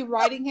I'm going to be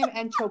riding him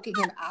and choking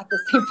him at the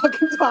same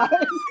fucking time.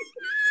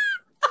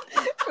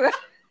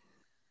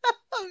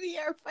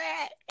 Your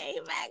friend,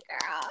 amen,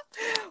 girl.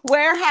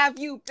 Where have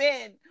you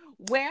been?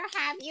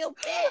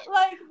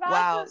 Like,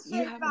 wow,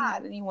 you haven't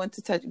had anyone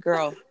to touch,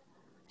 girl.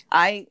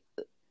 I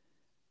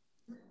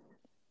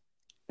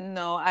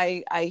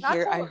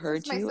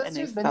heard you, and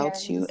I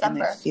felt you,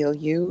 and I feel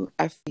you.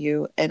 I feel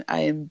you, and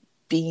I am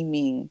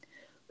beaming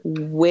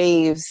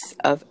waves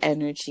of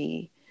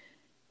energy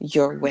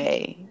your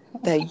way.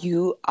 That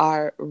you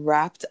are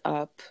wrapped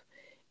up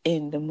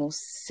in the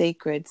most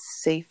sacred,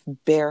 safe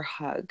bear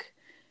hug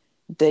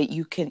that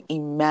you can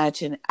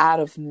imagine, out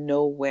of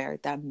nowhere,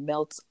 that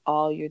melts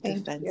all your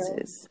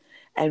defenses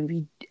and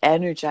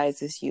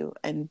re-energizes you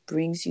and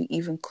brings you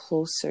even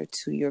closer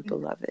to your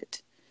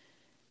beloved.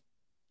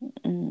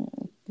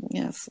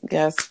 Yes,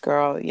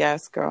 girl.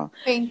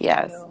 Thank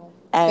you.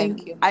 And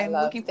Thank you, I'm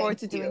looking forward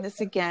to doing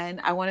this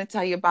again. I want to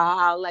tell you about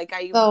how, like,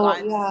 I even got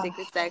into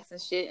sacred sex and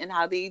shit, and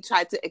how they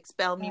tried to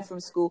expel me from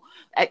school.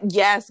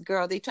 Yes,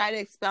 girl, they tried to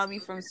expel me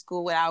from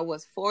school when I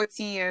was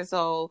 14 years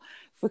old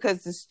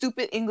because the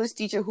stupid English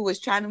teacher who was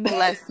trying to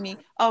molest me.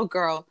 Oh,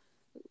 girl,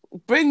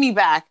 bring me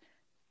back.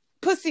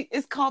 Pussy.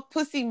 It's called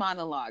Pussy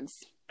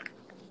Monologues.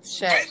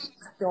 Shit.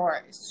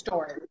 Stories.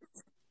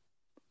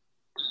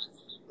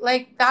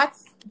 Like,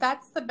 that's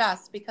the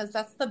best, because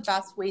that's the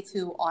best way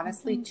to,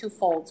 honestly,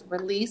 twofold,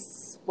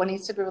 release what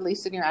needs to be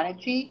released in your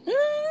energy,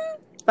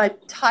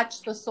 but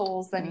touch the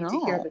souls that need to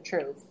hear the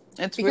truth.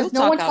 It's because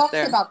real no one talk talks out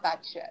there about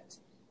that shit.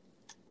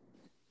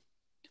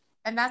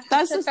 And that's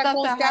the stuff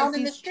that has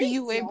these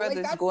PUA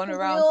brothers going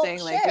around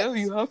saying, like, oh,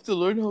 you have to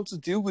learn how to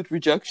deal with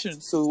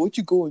rejection. So what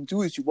you go and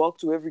do is you walk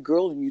to every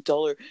girl and you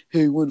tell her,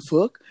 hey, you want to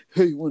fuck?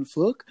 Hey, you want to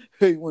fuck?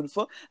 Hey, you want to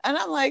fuck? And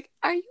I'm like,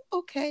 are you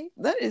okay?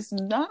 That is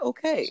not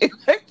okay.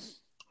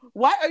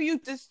 Why are you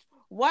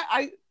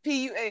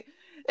PUA?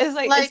 It's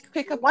like it's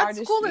pickup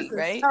artistry,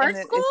 right? And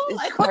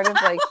it's part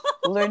of like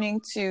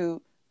learning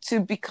to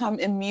become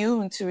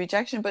immune to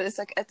rejection, but it's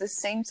like at the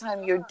same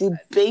time you're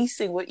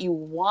debasing what you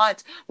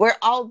want. We're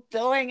all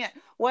doing it.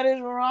 What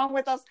is wrong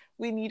with us?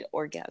 We need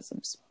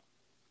orgasms.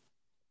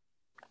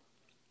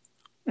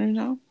 You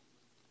know?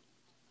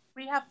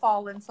 We have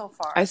fallen so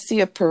far. I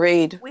see a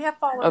parade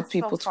of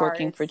people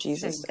twerking for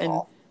Jesus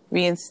and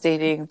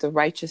reinstating the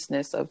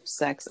righteousness of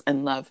sex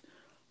and love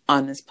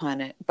on this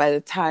planet. By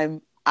the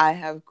time I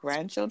have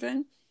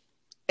grandchildren,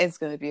 it's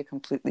going to be a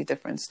completely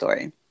different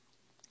story.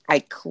 I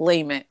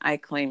claim it.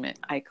 Amen.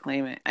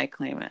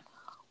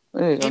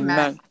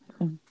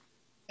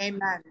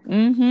 Amen.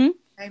 Mm-hmm.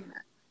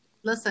 Amen.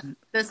 Listen,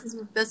 this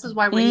is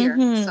why we're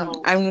here.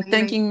 So I'm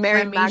thanking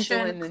Mary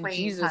Magdalene and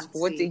Jesus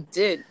for what they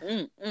did.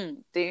 They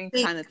ain't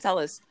trying to tell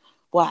us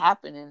what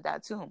happened in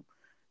that tomb.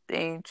 They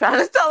ain't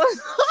trying to tell us.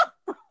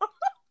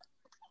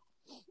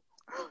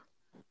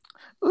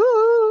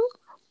 Ooh.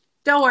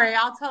 Don't worry,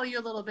 I'll tell you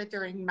a little bit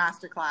during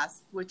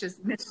masterclass, which is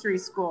mystery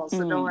school. So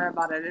don't worry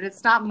about it. And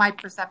it's not my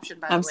perception,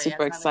 by the way. I'm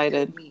super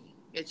excited.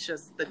 It's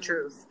just the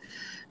truth.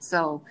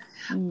 So,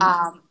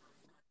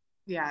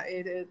 yeah,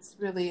 it's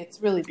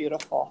really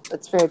beautiful.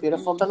 It's very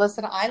beautiful. But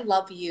listen, I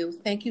love you.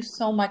 Thank you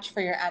so much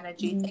for your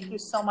energy. Thank you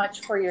so much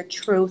for your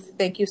truth.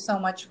 Thank you so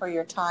much for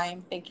your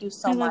time. Thank you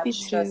so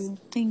much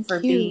for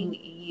being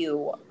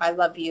you. I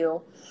love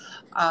you.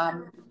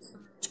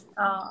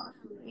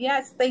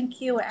 Yes,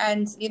 thank you.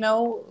 And,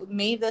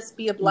 may this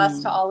be a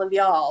bless to all of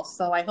y'all.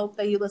 So I hope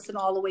that you listen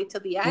all the way to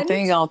the end.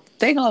 They gonna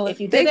If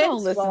you they didn't,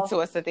 gonna listen well, to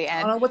us at the I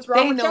end. don't know what's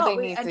wrong They with know y'all. they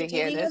We're need to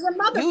hear entertaining this. as a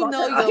motherfucker. You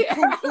know your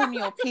pum pum,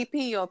 your pee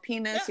pee, your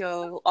penis,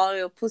 all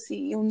your pussy.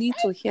 You need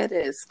to hear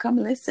this. Come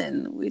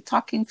listen. We're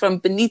talking from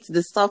beneath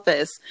the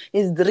surface.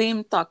 It's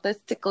dream talk.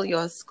 Let's tickle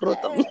your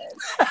scrotum. Yes.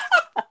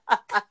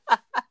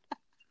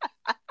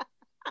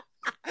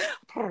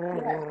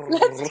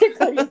 Let's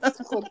tickle your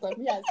scrotum.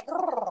 Yes.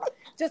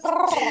 Just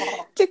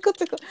tickle.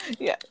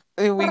 Yeah,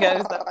 we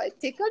gotta stop.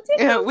 Tickle.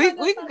 Yeah,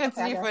 we can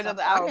continue for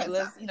another hour, but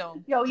let's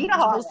Yo, you know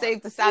how we'll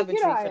save the savagery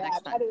for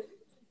next time.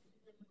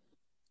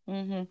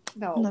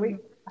 No,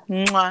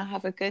 Mwah.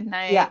 Have a good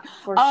night. Yeah,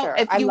 for sure.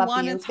 If you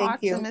want to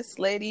talk to Miss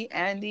Lady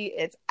Andy,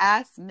 it's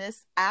ask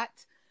Miss at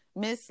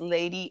Miss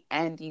Lady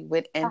Andy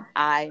with an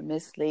I,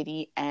 Miss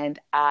Lady and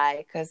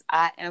I, because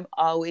I am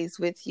always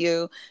with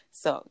you.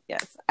 So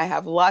yes, I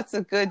have lots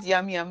of good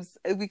yums.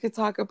 We could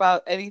talk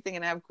about anything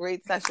and have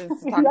great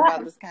sessions to talk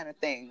about this kind of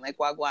thing, like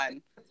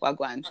wagwan.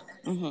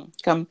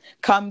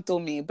 Come to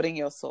me. Bring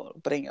your soul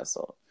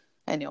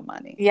and your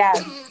money.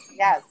 Yes.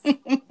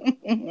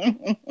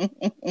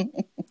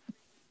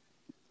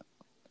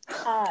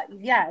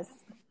 Yes.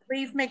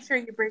 Please make sure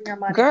you bring your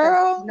money.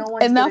 Girl, no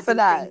one's enough of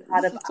that.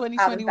 Out this of is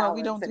 2021.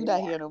 We don't do anymore,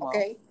 that here no more.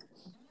 Okay.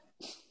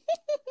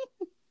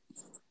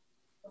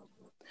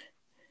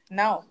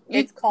 No,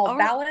 it's called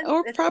balance.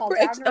 Or it's proper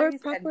called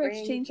proper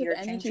exchange of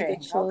energy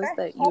that shows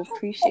that you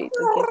appreciate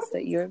the gifts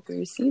that you're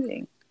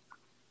receiving.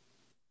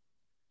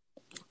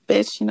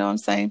 Bitch, you know what I'm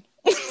saying?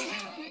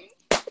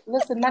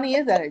 Listen, money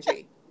is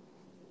energy.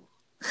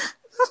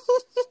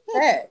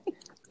 Hey,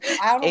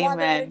 I don't want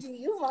the energy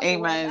you fucking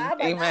want,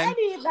 but I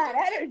need that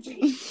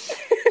energy.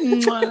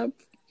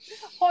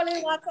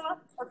 Holy water.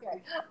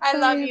 Okay. I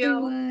love you.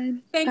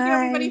 Everyone. Thank you,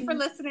 everybody, for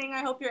listening.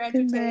 I hope you're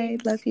entertained. Good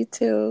night. Love you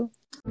too.